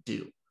animals would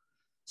do.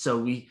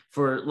 So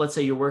let's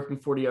say you're working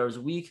 40 hours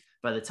a week.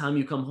 By the time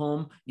you come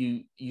home,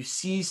 you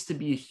cease to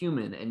be a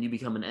human and you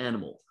become an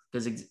animal.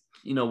 Because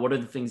what are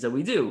the things that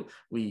we do?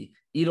 We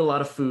eat a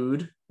lot of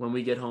food when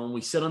we get home.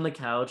 We sit on the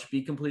couch,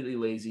 be completely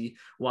lazy,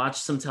 watch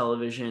some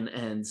television,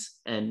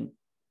 and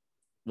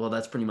well,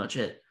 that's pretty much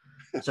it.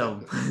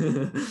 So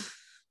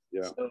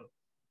Yeah.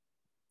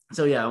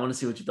 So yeah, I want to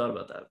see what you thought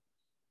about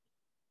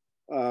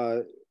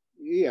that.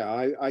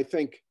 Yeah, I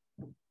think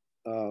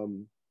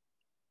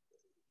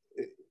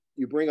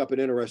you bring up an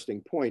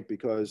interesting point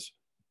because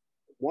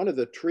one of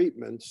the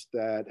treatments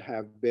that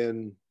have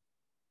been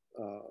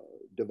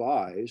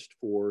devised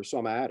for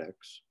some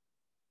addicts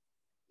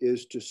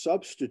is to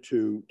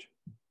substitute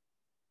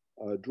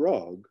a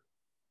drug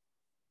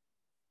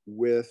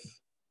with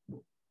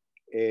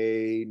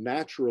a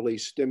naturally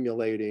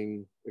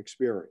stimulating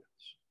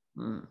experience.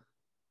 Mm.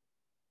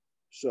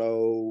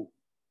 So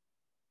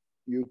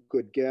you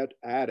could get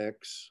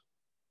addicts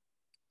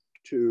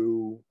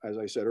to, as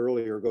I said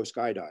earlier, go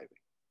skydiving.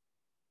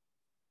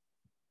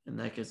 And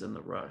that gives them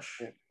the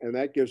rush. And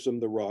that gives them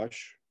the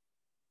rush,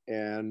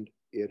 and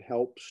it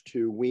helps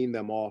to wean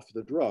them off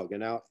the drug.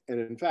 And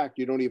in fact,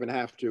 you don't even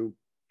have to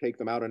take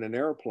them out in an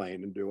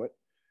airplane and do it.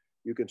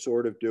 You can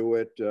sort of do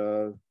it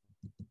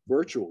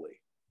virtually.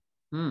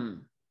 Hmm.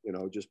 You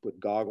know, just put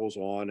goggles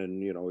on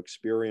and, you know,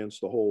 experience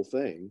the whole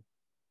thing.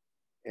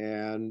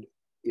 And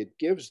it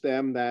gives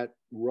them that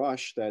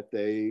rush that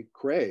they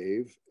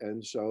crave.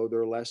 And so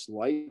they're less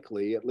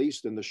likely, at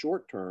least in the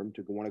short term,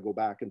 to want to go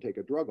back and take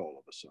a drug all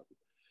of a sudden.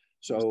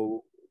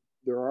 So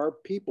there are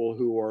people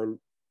who are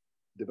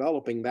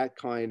developing that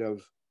kind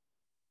of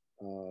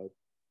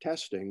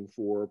testing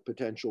for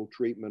potential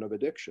treatment of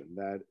addiction,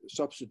 that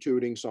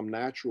substituting some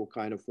natural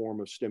kind of form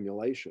of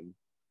stimulation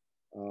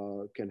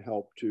can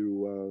help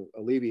to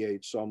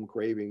alleviate some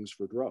cravings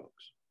for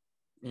drugs.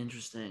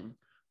 Interesting.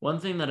 One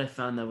thing that I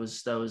found that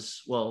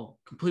was well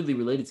completely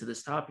related to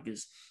this topic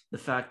is the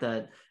fact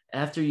that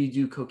after you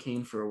do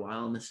cocaine for a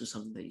while, and this is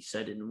something that you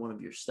said in one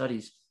of your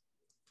studies,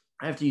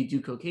 after you do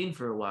cocaine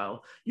for a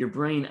while, your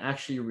brain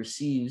actually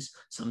receives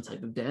some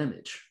type of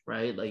damage,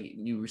 right? Like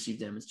you receive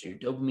damage to your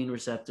dopamine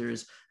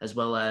receptors, as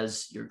well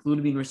as your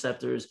glutamine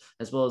receptors,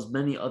 as well as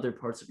many other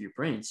parts of your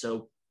brain.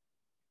 So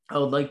I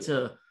would like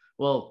to,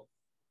 well,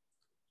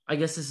 I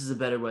guess this is a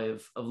better way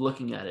of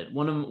looking at it.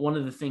 One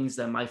of the things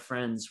that my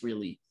friends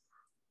really,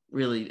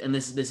 and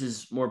this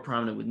is more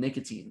prominent with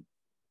nicotine,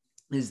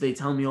 is they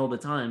tell me all the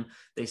time,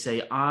 they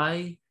say,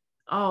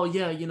 oh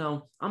yeah, you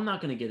know, I'm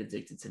not going to get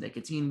addicted to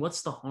nicotine.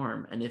 What's the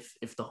harm? And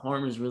if the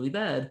harm is really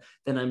bad,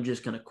 then I'm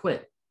just going to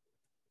quit.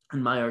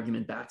 And my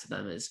argument back to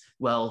them is,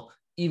 well,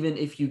 even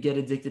if you get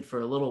addicted for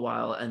a little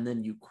while and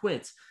then you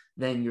quit,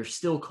 then you're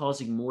still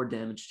causing more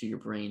damage to your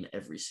brain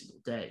every single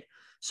day.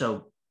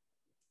 So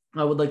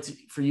I would like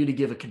for you to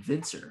give a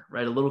convincer,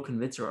 right? A little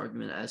convincer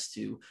argument as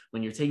to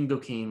when you're taking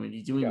cocaine, when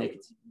you're doing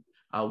nicotine,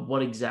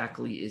 what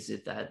exactly is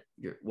it that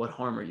what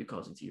harm are you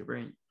causing to your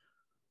brain?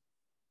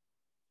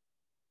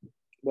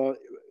 Well,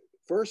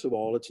 first of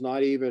all, it's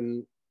not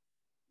even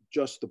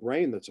just the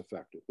brain that's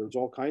affected. There's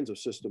all kinds of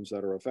systems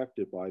that are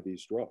affected by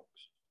these drugs.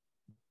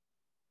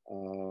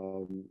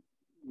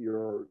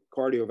 Your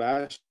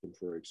cardiovascular,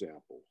 for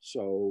example.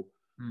 So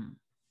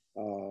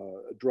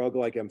a drug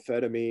like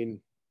amphetamine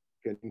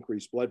can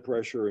increase blood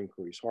pressure,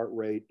 increase heart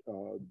rate.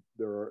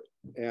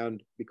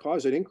 And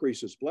because it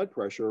increases blood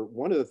pressure,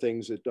 one of the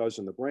things it does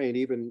in the brain,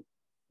 even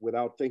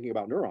without thinking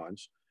about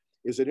neurons,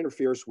 is it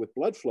interferes with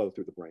blood flow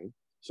through the brain.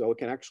 So it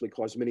can actually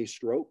cause mini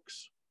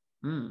strokes.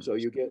 So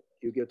you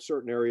get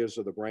certain areas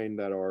of the brain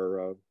that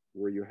are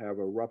where you have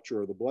a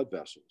rupture of the blood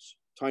vessels,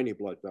 tiny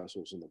blood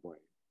vessels in the brain.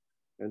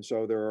 And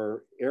so there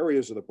are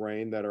areas of the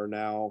brain that are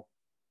now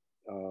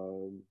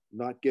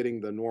not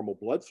getting the normal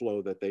blood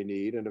flow that they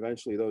need, and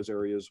eventually those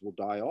areas will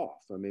die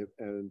off. I mean,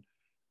 and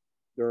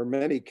there are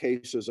many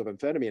cases of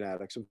amphetamine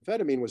addicts.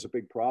 Amphetamine was a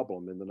big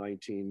problem in the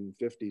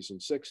 1950s and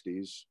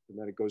 60s, and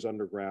then it goes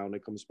underground,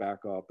 it comes back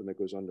up, and it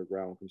goes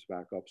underground, comes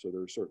back up. So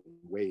there are certain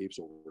waves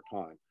over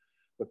time.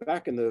 But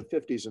back in the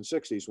 50s and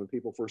 60s, when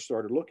people first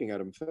started looking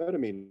at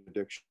amphetamine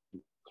addiction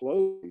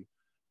closely,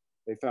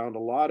 they found a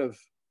lot of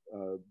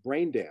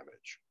brain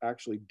damage,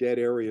 actually dead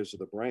areas of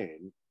the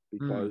brain,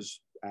 because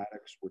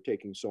addicts were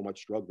taking so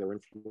much drug, they're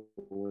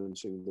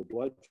influencing the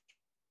blood.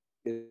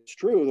 It's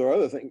true, there are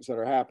other things that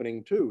are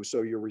happening too.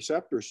 So your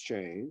receptors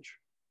change.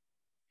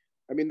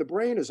 I mean, the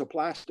brain is a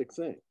plastic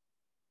thing,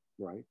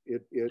 right?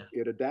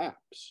 It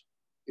adapts,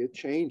 it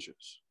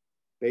changes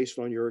based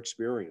on your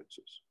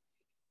experiences.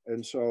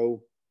 And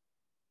so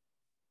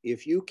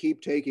if you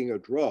keep taking a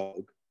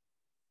drug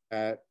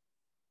that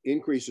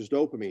increases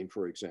dopamine,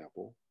 for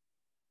example,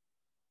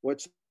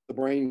 what's the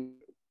brain?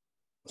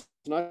 It's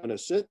not going to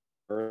sit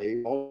there and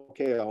say,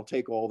 okay, I'll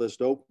take all this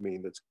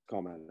dopamine that's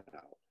coming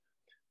out.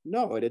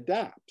 No, it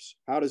adapts.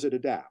 How does it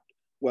adapt?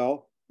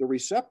 Well, the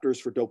receptors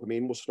for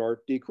dopamine will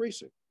start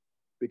decreasing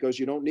because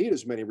you don't need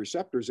as many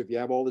receptors if you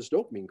have all this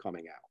dopamine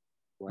coming out,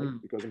 right?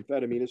 Because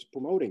amphetamine is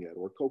promoting it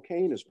or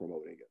cocaine is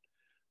promoting it.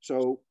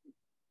 So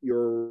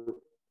your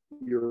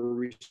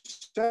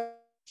receptors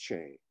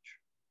change.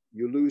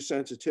 You lose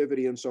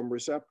sensitivity in some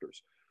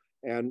receptors.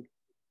 And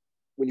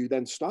when you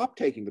then stop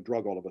taking the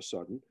drug all of a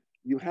sudden,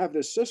 you have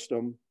this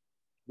system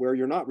where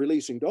you're not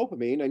releasing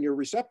dopamine and your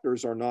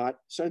receptors are not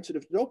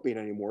sensitive to dopamine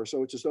anymore.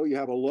 So it's as though you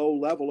have a low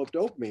level of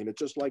dopamine. It's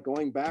just like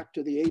going back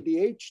to the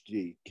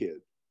ADHD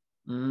kid.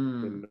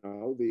 You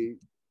know, the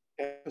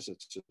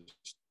deficit system.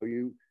 So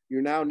you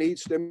now need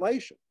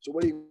stimulation. So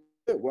what do you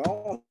do?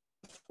 Well,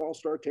 I'll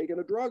start taking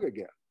a drug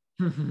again.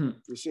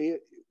 You see,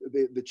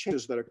 the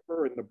changes that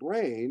occur in the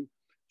brain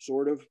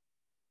sort of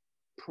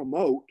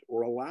promote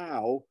or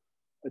allow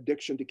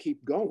addiction to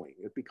keep going.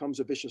 It becomes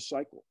a vicious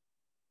cycle.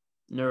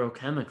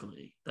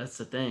 Neurochemically, that's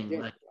the thing.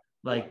 Yeah,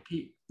 Like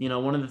right. you know,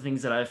 one of the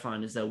things that I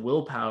find is that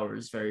willpower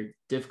is very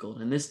difficult,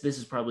 and this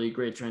is probably a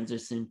great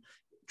transition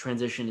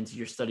into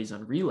your studies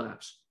on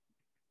relapse.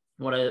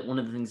 One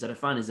of the things that I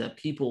find is that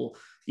people,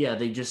 yeah,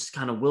 they just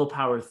kind of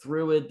willpower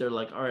through it. They're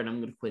like, all right, I'm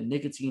going to quit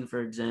nicotine,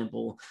 for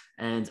example,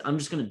 and I'm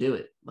just going to do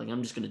it. Like,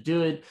 I'm just going to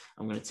do it.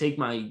 I'm going to take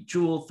my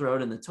jewel, throw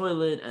it in the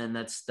toilet, and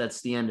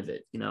that's the end of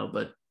it, you know.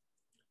 But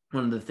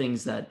one of the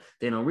things that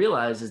they don't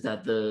realize is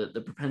that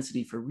the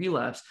propensity for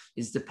relapse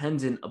is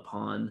dependent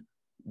upon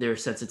their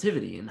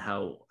sensitivity, and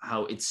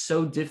how it's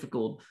so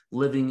difficult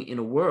living in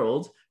a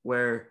world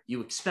where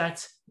you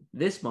expect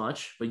this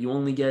much, but you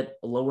only get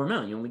a lower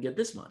amount. You only get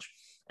this much.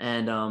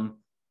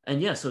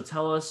 And yeah, so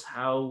tell us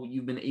how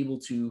you've been able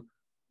to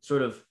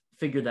sort of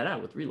figure that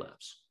out with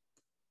relapse.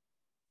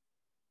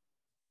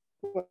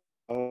 Well,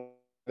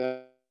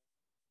 the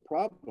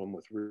problem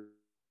with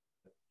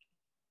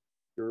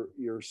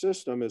your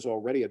system is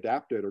already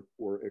adapted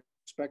or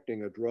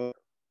expecting a drug,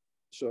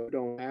 so you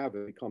don't have it.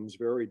 It becomes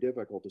very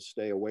difficult to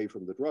stay away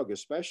from the drug,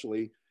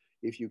 especially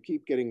if you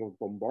keep getting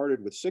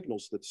bombarded with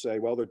signals that say,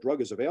 well, the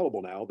drug is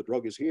available now, the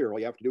drug is here, all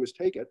you have to do is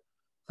take it.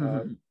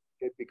 uh,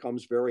 it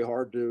becomes very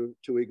hard to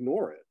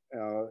ignore it,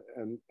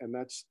 and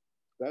that's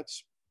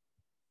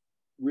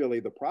really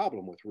the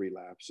problem with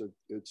relapse.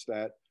 It's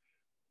that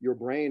your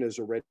brain is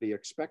already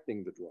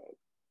expecting the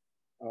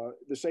drug.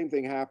 The same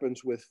thing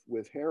happens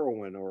with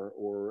heroin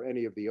or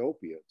any of the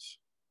opiates.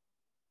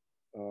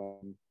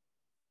 Um,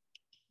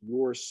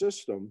 your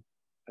system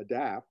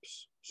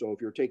adapts. So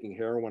if you're taking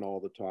heroin all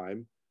the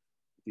time,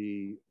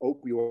 the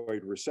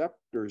opioid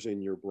receptors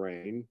in your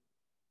brain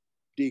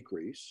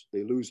decrease.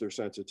 They lose their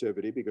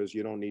sensitivity because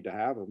you don't need to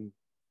have them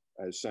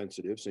as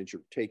sensitive, since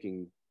you're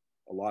taking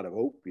a lot of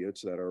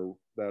opiates that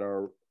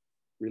are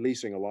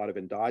releasing a lot of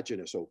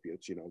endogenous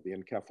opiates. You know, the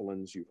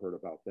enkephalins, you've heard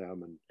about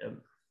them, and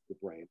Yep. the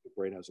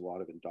brain has a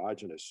lot of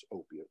endogenous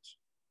opiates.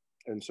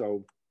 And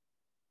so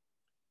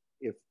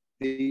if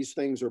these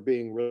things are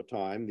being real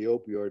time, the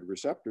opioid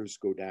receptors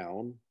go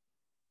down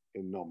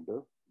in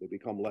number, they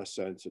become less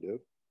sensitive.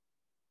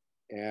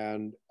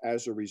 And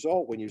as a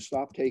result, when you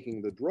stop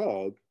taking the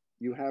drug,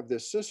 you have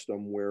this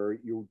system where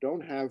you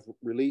don't have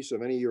release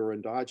of any of your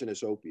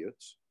endogenous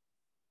opiates.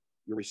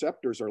 Your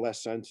receptors are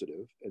less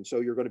sensitive. And so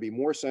you're going to be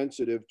more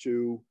sensitive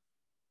to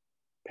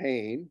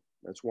pain.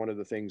 That's one of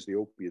the things the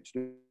opiates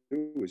do,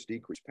 is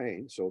decrease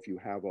pain. So if you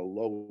have a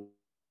low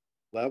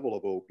level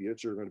of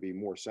opiates, you're going to be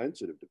more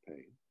sensitive to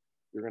pain.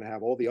 You're going to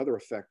have all the other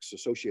effects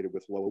associated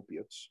with low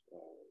opiates.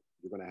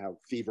 You're going to have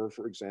fever,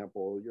 for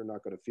example. You're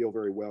not going to feel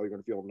very well. You're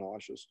going to feel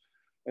nauseous.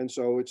 And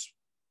so it's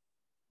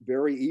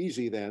very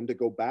easy then to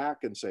go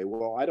back and say,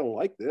 well, I don't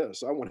like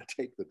this. I want to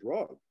take the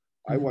drug.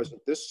 I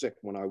wasn't this sick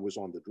when I was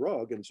on the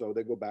drug. And so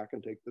they go back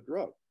and take the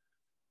drug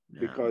Yeah.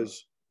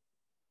 because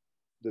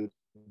the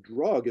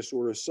drug is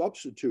sort of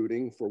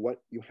substituting for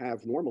what you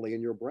have normally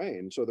in your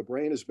brain. So the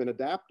brain has been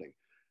adapting.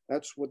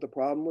 That's what the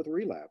problem with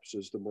relapse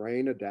is. The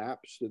brain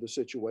adapts to the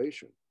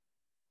situation.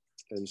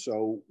 And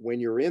so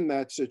when you're in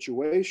that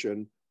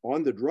situation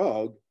on the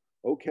drug,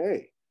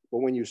 okay. But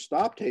when you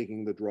stop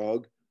taking the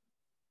drug,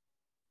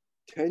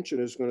 tension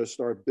is going to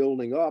start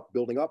building up,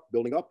 building up,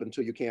 building up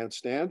until you can't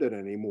stand it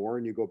anymore,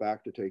 and you go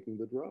back to taking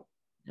the drug.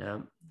 Yeah,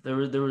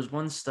 there was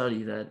one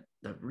study that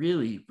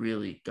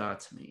really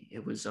got to me.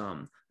 It was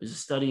a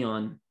study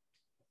on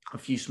a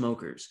few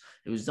smokers.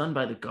 It was done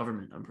by the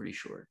government, I'm pretty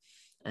sure,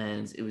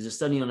 and it was a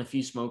study on a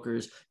few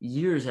smokers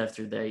years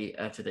after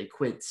they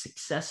quit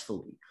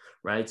successfully,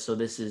 right? So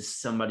this is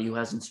somebody who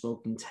hasn't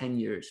smoked in 10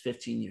 years,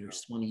 15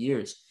 years, 20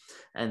 years,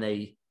 and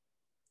they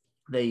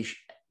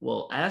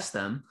well asked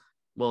them.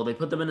 Well, they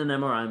put them in an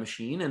MRI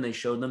machine and they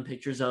showed them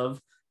pictures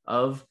of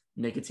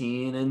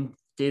nicotine and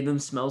gave them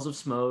smells of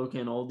smoke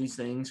and all these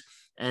things.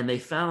 And they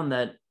found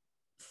that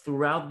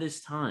throughout the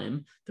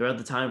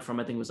time from,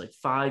 I think it was like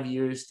 5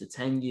 years to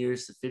 10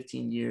 years to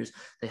 15 years,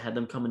 they had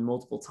them come in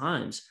multiple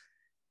times.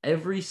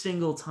 Every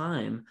single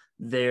time,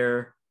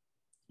 their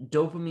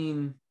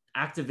dopamine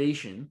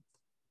activation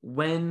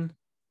when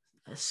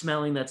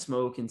smelling that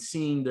smoke and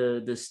seeing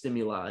the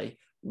stimuli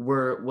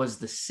was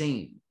the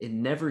same. It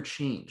never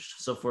changed.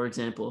 So for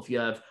example, if you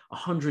have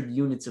 100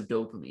 units of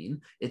dopamine,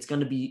 it's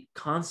going to be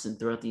constant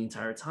throughout the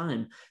entire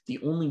time. The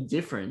only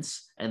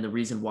difference, and the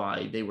reason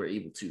why they were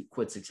able to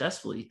quit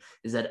successfully,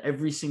 is that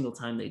every single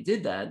time they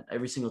did that,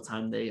 every single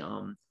time they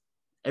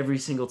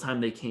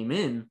came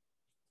in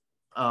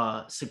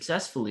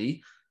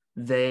successfully,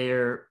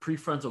 their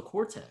prefrontal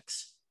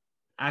cortex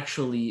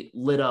actually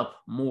lit up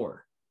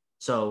more.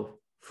 So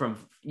from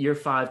year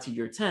 5 to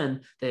year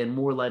 10, they had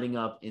more lighting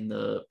up in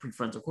the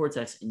prefrontal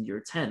cortex in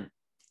year 10.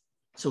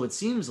 So it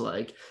seems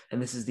like,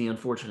 and this is the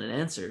unfortunate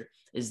answer,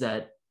 is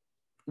that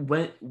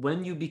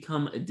when you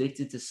become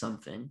addicted to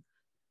something,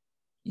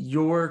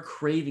 your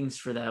cravings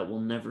for that will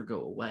never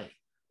go away.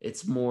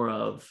 It's more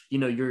of,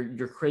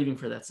 you're craving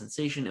for that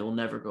sensation. It will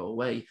never go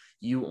away.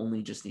 You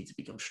only just need to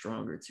become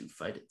stronger to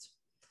fight it.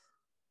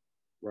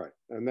 Right.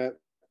 And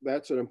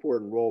that's an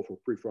important role for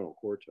prefrontal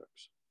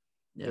cortex.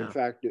 In Yeah.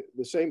 fact,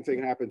 the same thing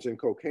happens in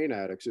cocaine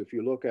addicts. If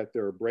you look at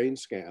their brain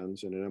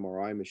scans in an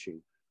MRI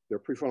machine, their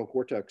prefrontal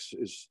cortex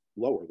is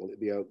lower.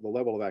 The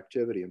level of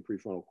activity in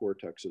prefrontal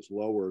cortex is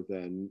lower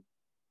than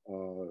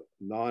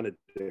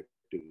non-addicted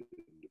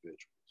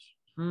individuals.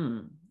 Hmm.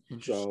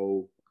 Interesting.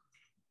 So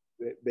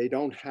they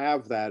don't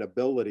have that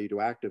ability to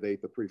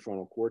activate the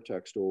prefrontal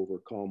cortex to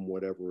overcome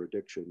whatever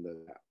addiction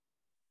they have.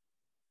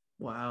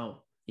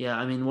 Wow. Yeah.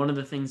 I mean, one of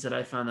the things that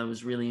I found that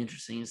was really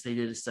interesting is they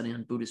did a study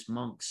on Buddhist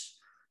monks.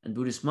 And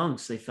Buddhist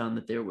monks, they found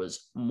that there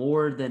was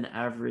more than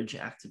average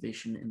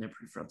activation in their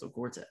prefrontal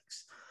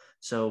cortex.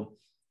 So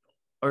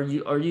are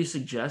you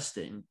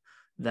suggesting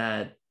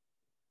that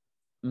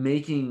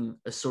making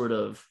a sort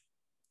of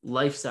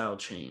lifestyle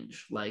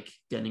change like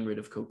getting rid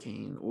of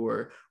cocaine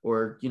or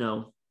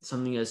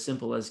something as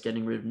simple as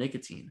getting rid of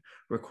nicotine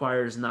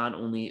requires not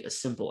only a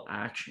simple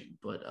action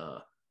but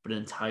an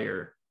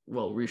entire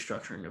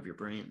restructuring of your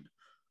brain?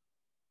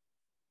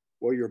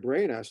 Well, your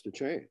brain has to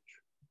change.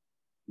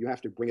 You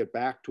have to bring it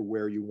back to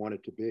where you want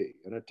it to be,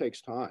 and it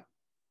takes time.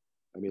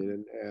 I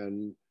mean,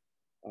 and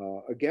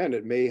again,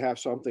 it may have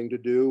something to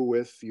do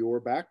with your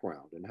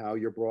background and how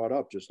you're brought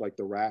up, just like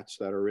the rats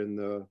that are in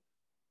the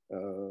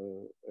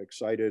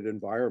excited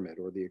environment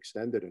or the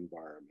extended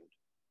environment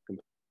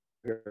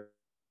compared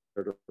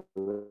to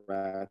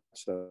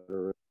rats that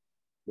are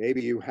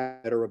maybe you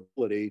have better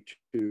ability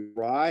to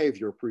drive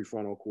your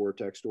prefrontal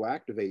cortex, to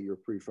activate your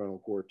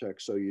prefrontal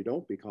cortex so you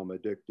don't become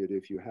addicted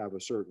if you have a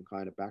certain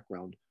kind of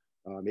background.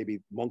 Maybe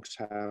monks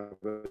have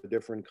a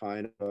different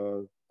kind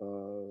of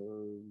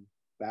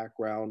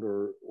background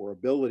or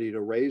ability to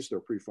raise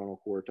their prefrontal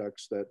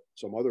cortex that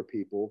some other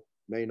people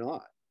may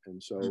not.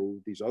 And so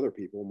these other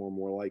people are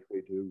more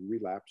likely to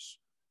relapse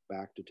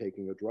back to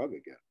taking a drug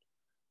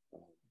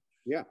again.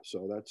 Yeah,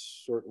 so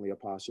that's certainly a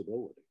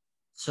possibility.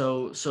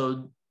 So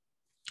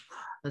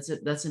that's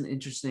it. That's an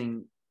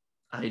interesting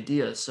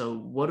idea. So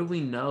what do we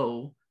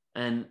know?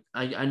 And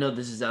I know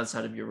this is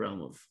outside of your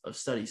realm of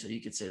study, so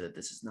you could say that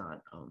this is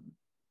not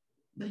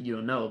that you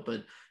don't know,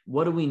 but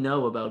what do we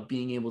know about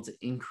being able to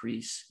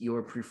increase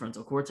your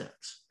prefrontal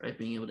cortex, right?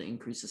 Being able to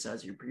increase the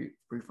size of your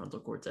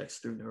prefrontal cortex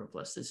through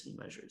neuroplasticity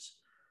measures.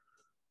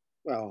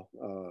 Well,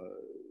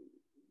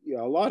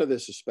 yeah, a lot of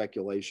this is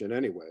speculation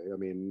anyway. I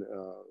mean,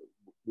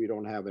 we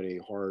don't have any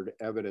hard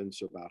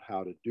evidence about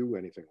how to do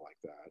anything like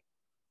that.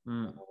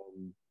 Mm.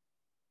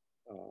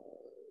 Uh,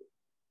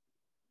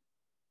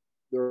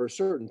 there are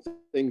certain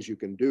things you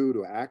can do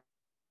to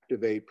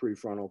activate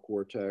prefrontal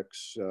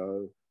cortex.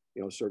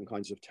 Certain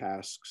kinds of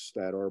tasks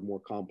that are more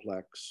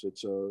complex.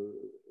 It's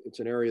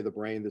an area of the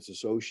brain that's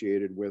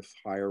associated with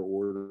higher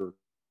order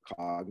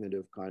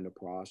cognitive kind of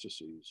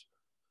processes,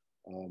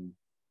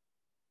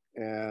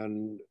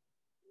 and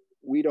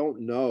we don't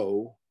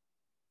know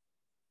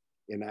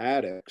in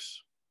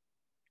addicts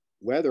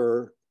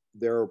whether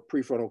their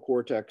prefrontal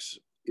cortex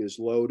is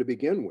low to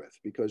begin with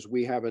because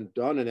we haven't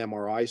done an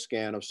MRI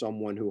scan of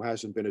someone who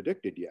hasn't been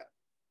addicted yet.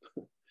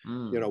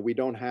 Mm. We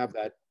don't have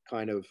that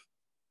kind of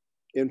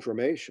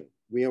information.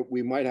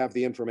 We might have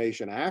the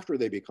information after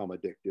they become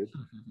addicted,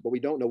 but we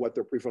don't know what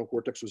their prefrontal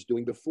cortex was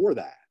doing before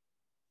that.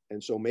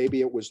 And so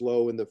maybe it was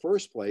low in the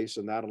first place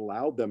and that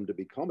allowed them to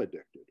become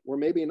addicted, or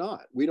maybe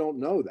not. We don't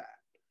know that.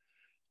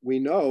 We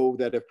know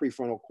that if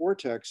prefrontal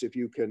cortex, if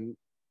you can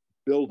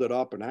build it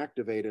up and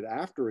activate it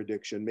after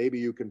addiction, maybe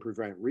you can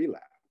prevent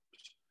relapse.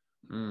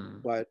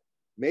 Mm. But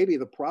maybe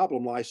the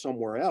problem lies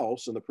somewhere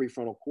else, and the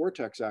prefrontal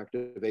cortex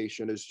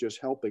activation is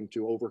just helping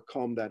to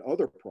overcome that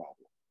other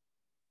problem.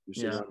 You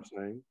see Yeah. what I'm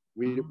saying?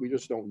 We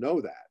just don't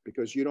know that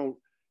because you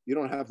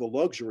don't have the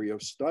luxury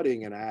of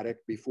studying an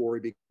addict before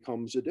he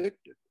becomes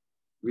addicted.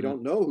 We Mm.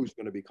 don't know who's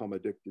going to become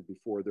addicted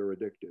before they're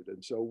addicted,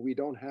 and so we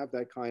don't have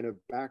that kind of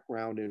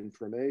background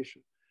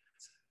information.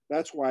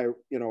 That's why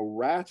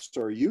rats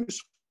are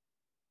useful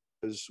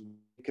because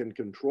we can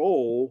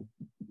control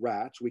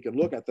rats. We can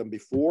look at them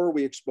before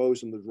we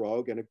expose them to the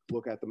drug and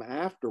look at them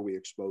after we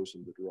expose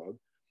them to the drug.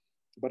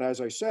 But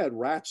as I said,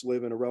 rats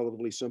live in a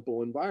relatively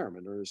simple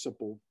environment or a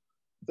simple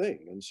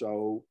thing. And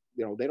so,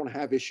 they don't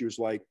have issues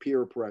like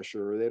peer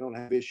pressure. They don't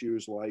have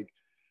issues like,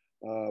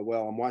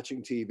 I'm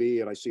watching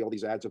TV and I see all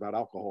these ads about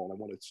alcohol and I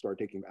want to start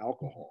taking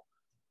alcohol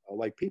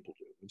like people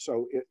do. And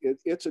so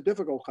it's a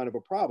difficult kind of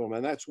a problem.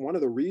 And that's one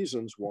of the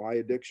reasons why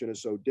addiction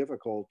is so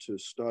difficult to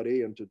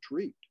study and to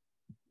treat.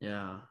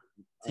 Yeah.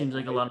 Seems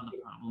like a lot of the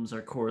problems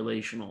are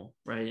correlational,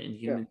 right? In Yeah,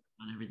 human,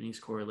 everything's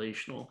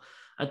correlational.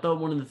 I thought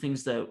one of the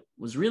things that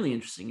was really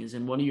interesting is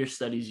in one of your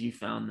studies, you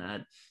found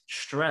that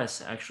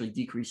stress actually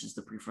decreases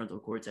the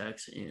prefrontal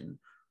cortex in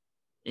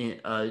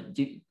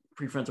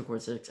prefrontal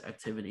cortex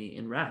activity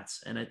in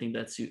rats, and I think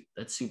that's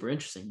super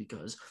interesting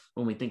because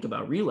when we think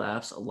about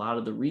relapse, a lot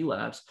of the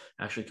relapse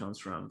actually comes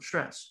from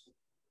stress.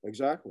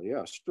 exactly.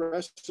 Yeah.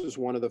 Stress is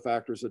one of the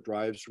factors that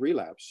drives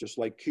relapse, just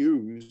like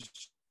cues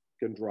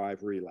can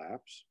drive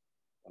relapse.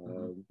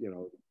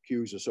 Mm-hmm.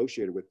 Cues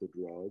associated with the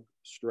drug.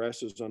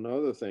 Stress is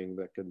another thing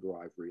that can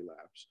drive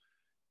relapse.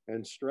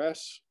 And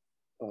stress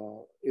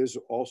is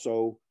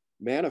also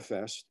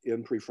manifest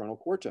in prefrontal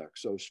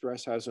cortex. So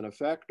stress has an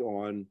effect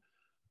on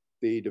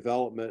the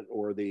development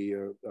or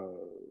the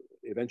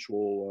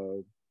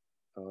eventual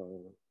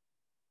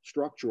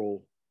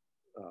structural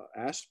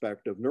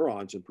aspect of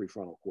neurons in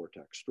prefrontal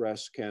cortex.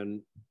 Stress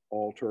can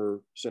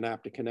alter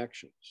synaptic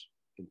connections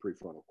in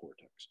prefrontal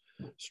cortex.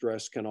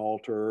 Stress can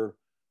alter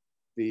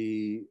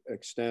the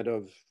extent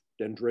of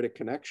dendritic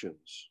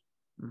connections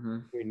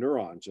between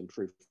neurons in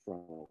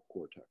prefrontal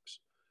cortex.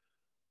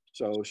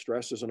 So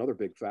stress is another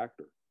big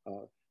factor.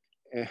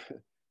 And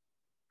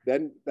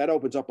then that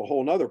opens up a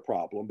whole nother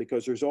problem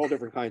because there's all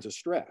different kinds of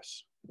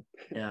stress.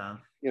 Yeah.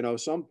 You know,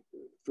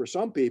 for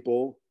some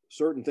people,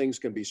 certain things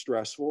can be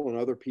stressful, and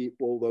other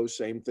people, those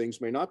same things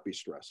may not be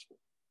stressful.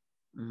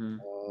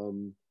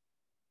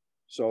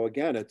 So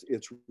again,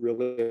 it's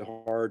really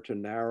hard to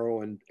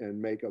narrow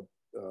and make a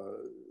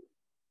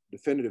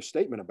definitive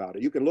statement about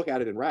it. You can look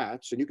at it in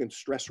rats, and you can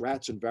stress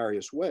rats in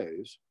various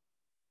ways.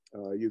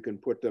 You can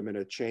put them in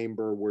a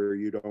chamber where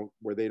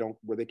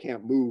they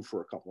can't move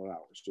for a couple of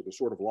hours, so they're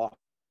sort of locked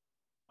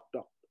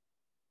up.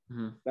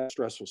 That's a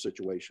stressful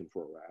situation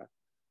for a rat.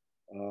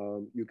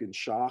 You can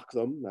shock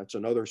them. That's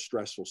another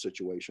stressful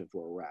situation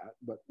for a rat.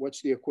 But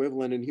what's the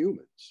equivalent in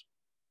humans?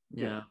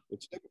 Yeah.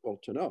 It's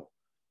difficult to know.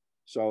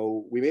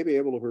 So we may be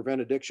able to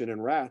prevent addiction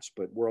in rats,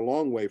 but we're a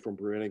long way from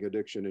preventing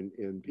addiction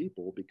in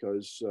people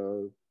because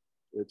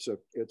it's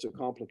a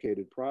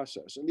complicated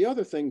process. And the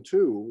other thing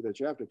too that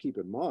you have to keep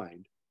in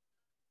mind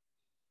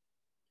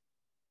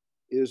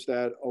is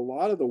that a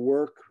lot of the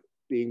work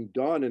being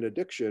done in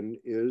addiction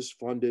is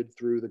funded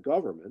through the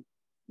government.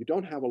 You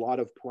don't have a lot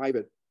of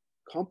private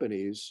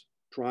companies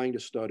trying to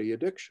study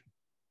addiction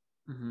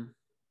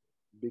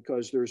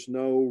because there's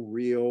no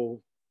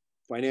real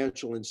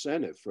financial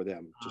incentive for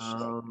them to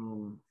study.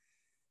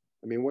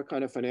 I mean, what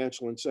kind of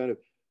financial incentive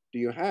do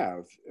you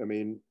have? I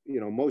mean, you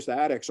know, most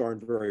addicts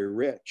aren't very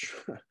rich.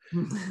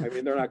 I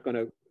mean, they're not going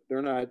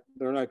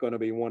to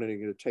be wanting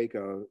to take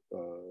a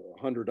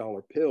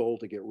 $100 pill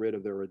to get rid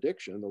of their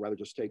addiction. They'll rather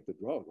just take the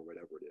drug or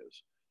whatever it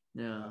is.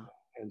 Yeah.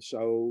 And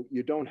so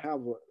you don't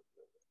have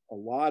a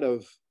lot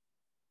of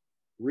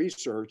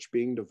research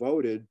being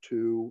devoted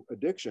to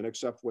addiction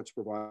except what's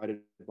provided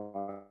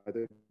by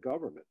the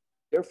government.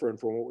 Different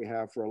from what we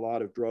have for a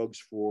lot of drugs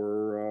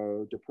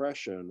for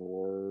depression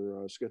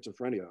or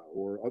schizophrenia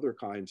or other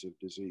kinds of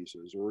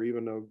diseases, or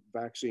even a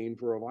vaccine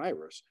for a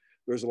virus.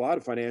 There's a lot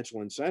of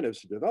financial incentives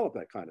to develop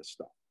that kind of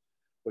stuff,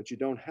 but you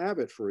don't have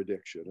it for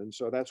addiction. And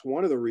so that's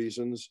one of the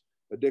reasons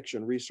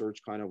addiction research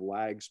kind of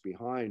lags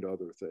behind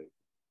other things.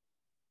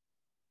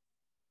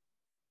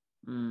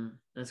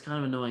 That's kind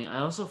of annoying. I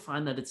also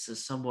find that it's a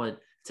somewhat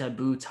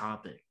taboo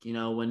topic. You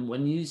know,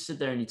 when you sit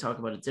there and you talk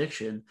about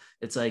addiction,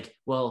 it's like,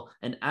 well,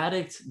 an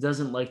addict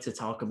doesn't like to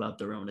talk about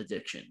their own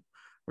addiction,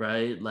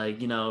 right?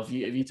 Like, you know, if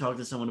you talk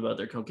to someone about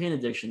their cocaine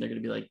addiction, they're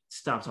going to be like,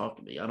 stop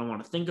talking to me. I don't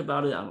want to think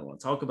about it. I don't want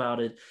to talk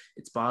about it.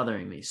 It's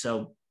bothering me.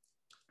 So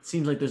it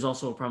seems like there's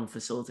also a problem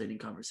facilitating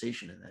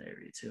conversation in that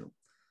area too.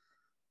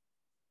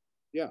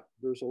 Yeah,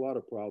 there's a lot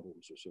of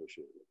problems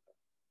associated with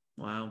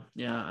that. Wow.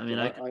 Yeah. I mean,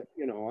 So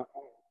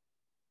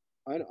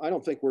I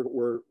don't think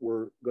we're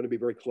going to be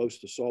very close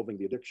to solving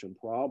the addiction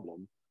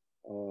problem,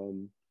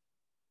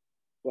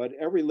 but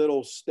every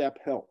little step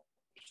helps.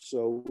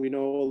 So we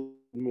know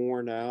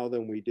more now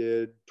than we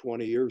did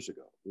 20 years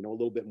ago. We know a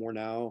little bit more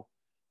now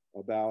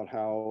about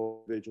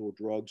how individual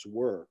drugs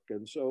work,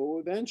 and so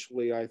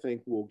eventually I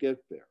think we'll get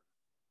there,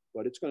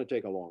 but it's going to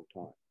take a long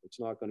time. It's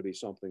not going to be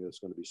something that's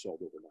going to be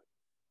solved overnight.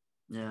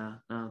 Yeah,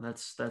 no,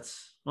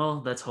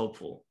 that's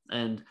hopeful.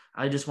 And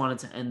I just wanted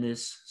to end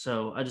this.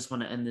 So I just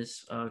want to end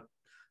this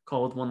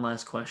call with one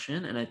last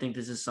question. And I think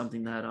this is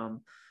something that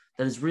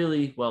is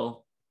really,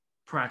 well,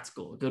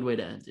 practical. A good way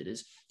to end it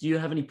is, do you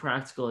have any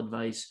practical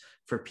advice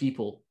for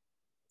people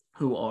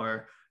who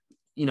are,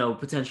 you know,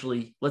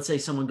 potentially, let's say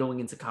someone going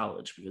into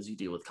college, because you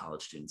deal with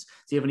college students.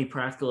 Do you have any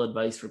practical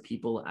advice for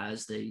people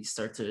as they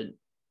start to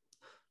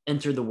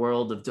enter the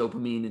world of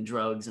dopamine and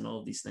drugs and all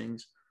of these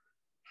things?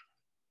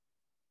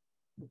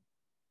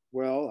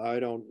 Well, I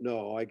don't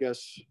know. I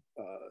guess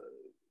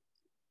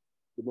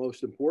the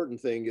most important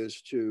thing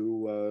is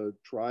to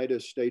try to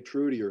stay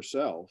true to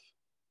yourself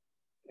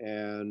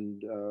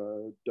and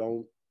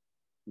don't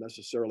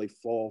necessarily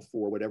fall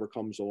for whatever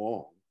comes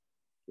along.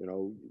 You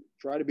know,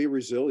 try to be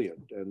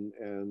resilient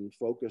and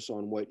focus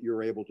on what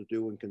you're able to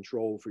do and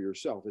control for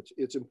yourself.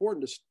 It's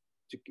important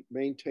to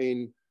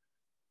maintain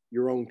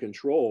your own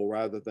control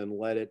rather than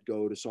let it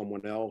go to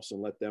someone else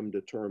and let them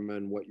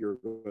determine what you're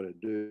going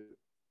to do.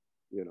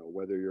 You know,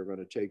 whether you're going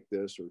to take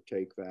this or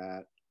take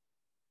that.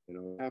 You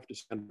know, you have to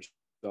stand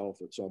yourself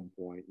at some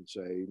point and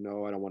say,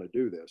 no, I don't want to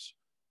do this.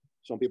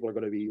 Some people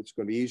it's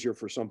going to be easier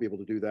for some people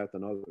to do that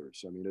than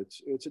others. I mean,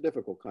 it's a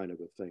difficult kind of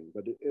a thing,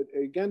 but it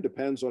again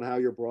depends on how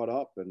you're brought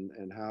up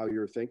and how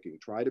you're thinking.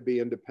 Try to be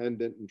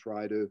independent and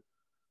try to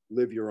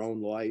live your own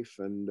life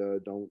and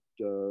don't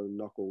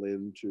knuckle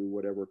into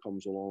whatever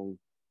comes along,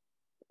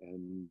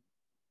 and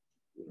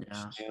you know,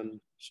 Yeah.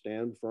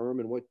 stand firm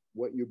in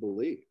what you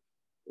believe.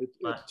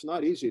 It's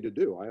not easy to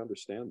do. I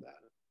understand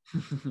that.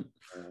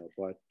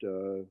 But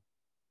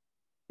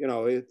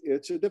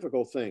it's a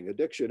difficult thing.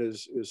 Addiction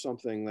is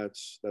something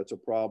that's a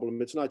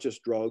problem. It's not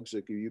just drugs.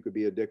 You could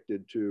be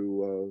addicted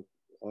to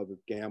other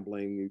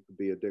gambling. You could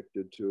be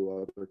addicted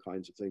to other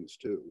kinds of things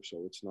too.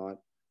 So it's not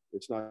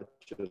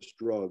just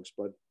drugs,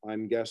 but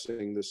I'm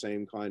guessing the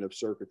same kind of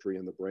circuitry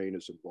in the brain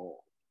is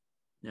involved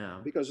Yeah.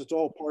 because it's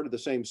all part of the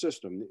same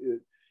system.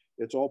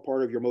 It's all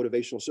part of your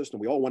motivational system.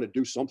 We all want to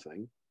do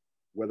something,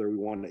 whether we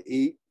want to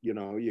eat,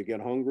 you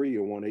get hungry,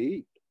 you want to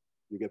eat.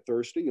 You get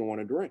thirsty, you want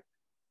to drink.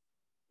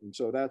 And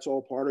so that's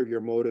all part of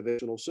your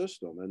motivational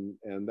system.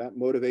 And that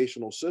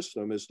motivational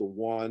system is the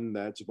one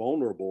that's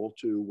vulnerable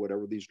to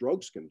whatever these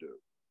drugs can do.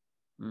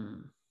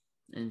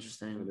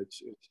 Interesting. And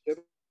it's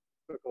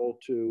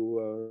difficult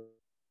to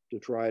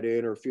try to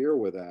interfere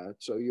with that.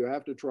 So you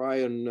have to try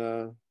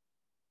and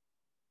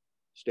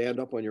stand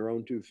up on your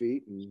own 2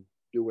 feet and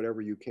do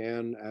whatever you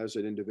can as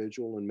an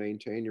individual and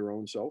maintain your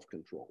own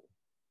self-control.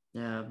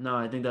 Yeah, no,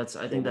 I think that's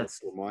my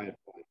advice.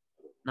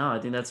 No, I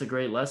think that's a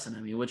great lesson. I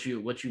mean, what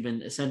you've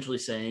been essentially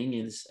saying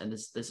is, and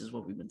this is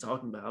what we've been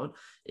talking about,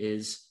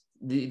 is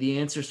the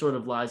answer sort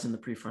of lies in the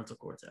prefrontal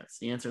cortex.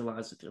 The answer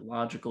lies with your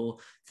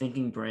logical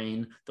thinking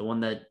brain, the one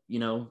that,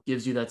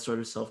 gives you that sort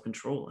of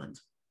self-control. And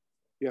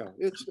yeah,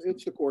 it's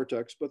the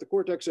cortex, but the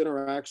cortex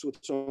interacts with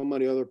so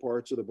many other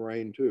parts of the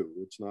brain too.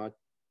 It's not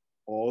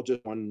all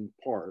just one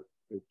part.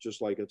 It's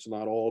just like it's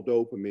not all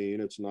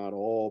dopamine, it's not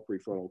all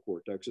prefrontal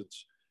cortex.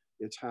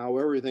 It's how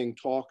everything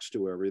talks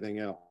to everything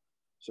else.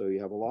 So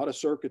you have a lot of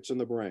circuits in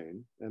the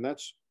brain, and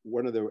that's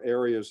one of the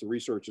areas the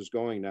research is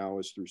going now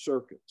is through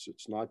circuits.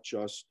 It's not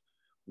just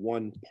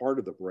one part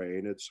of the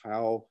brain, it's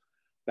how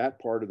that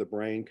part of the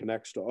brain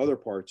connects to other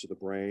parts of the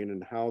brain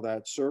and how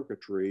that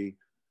circuitry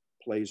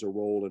plays a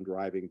role in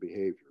driving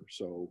behavior.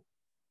 So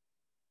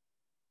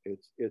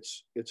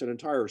it's an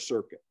entire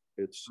circuit.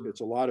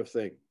 It's a lot of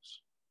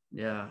things.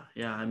 Yeah.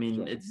 I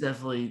mean, it's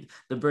definitely,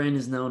 the brain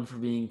is known for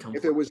being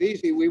complex. If it was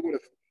easy, we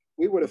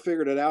would have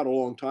figured it out a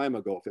long time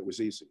ago if it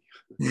was easy.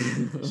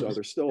 So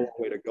there's still a long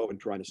way to go in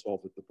trying to solve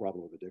the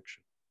problem of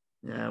addiction.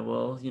 Yeah,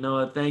 well, you know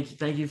what?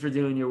 Thank you for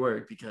doing your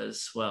work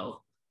because,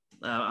 well,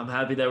 I'm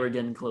happy that we're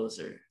getting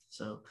closer.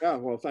 So yeah,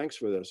 well, thanks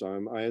for this.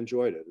 I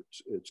enjoyed it.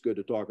 It's good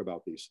to talk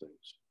about these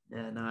things.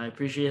 Yeah, no, I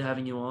appreciate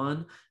having you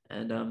on,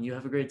 and you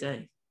have a great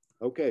day.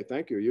 Okay,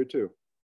 thank you. You too.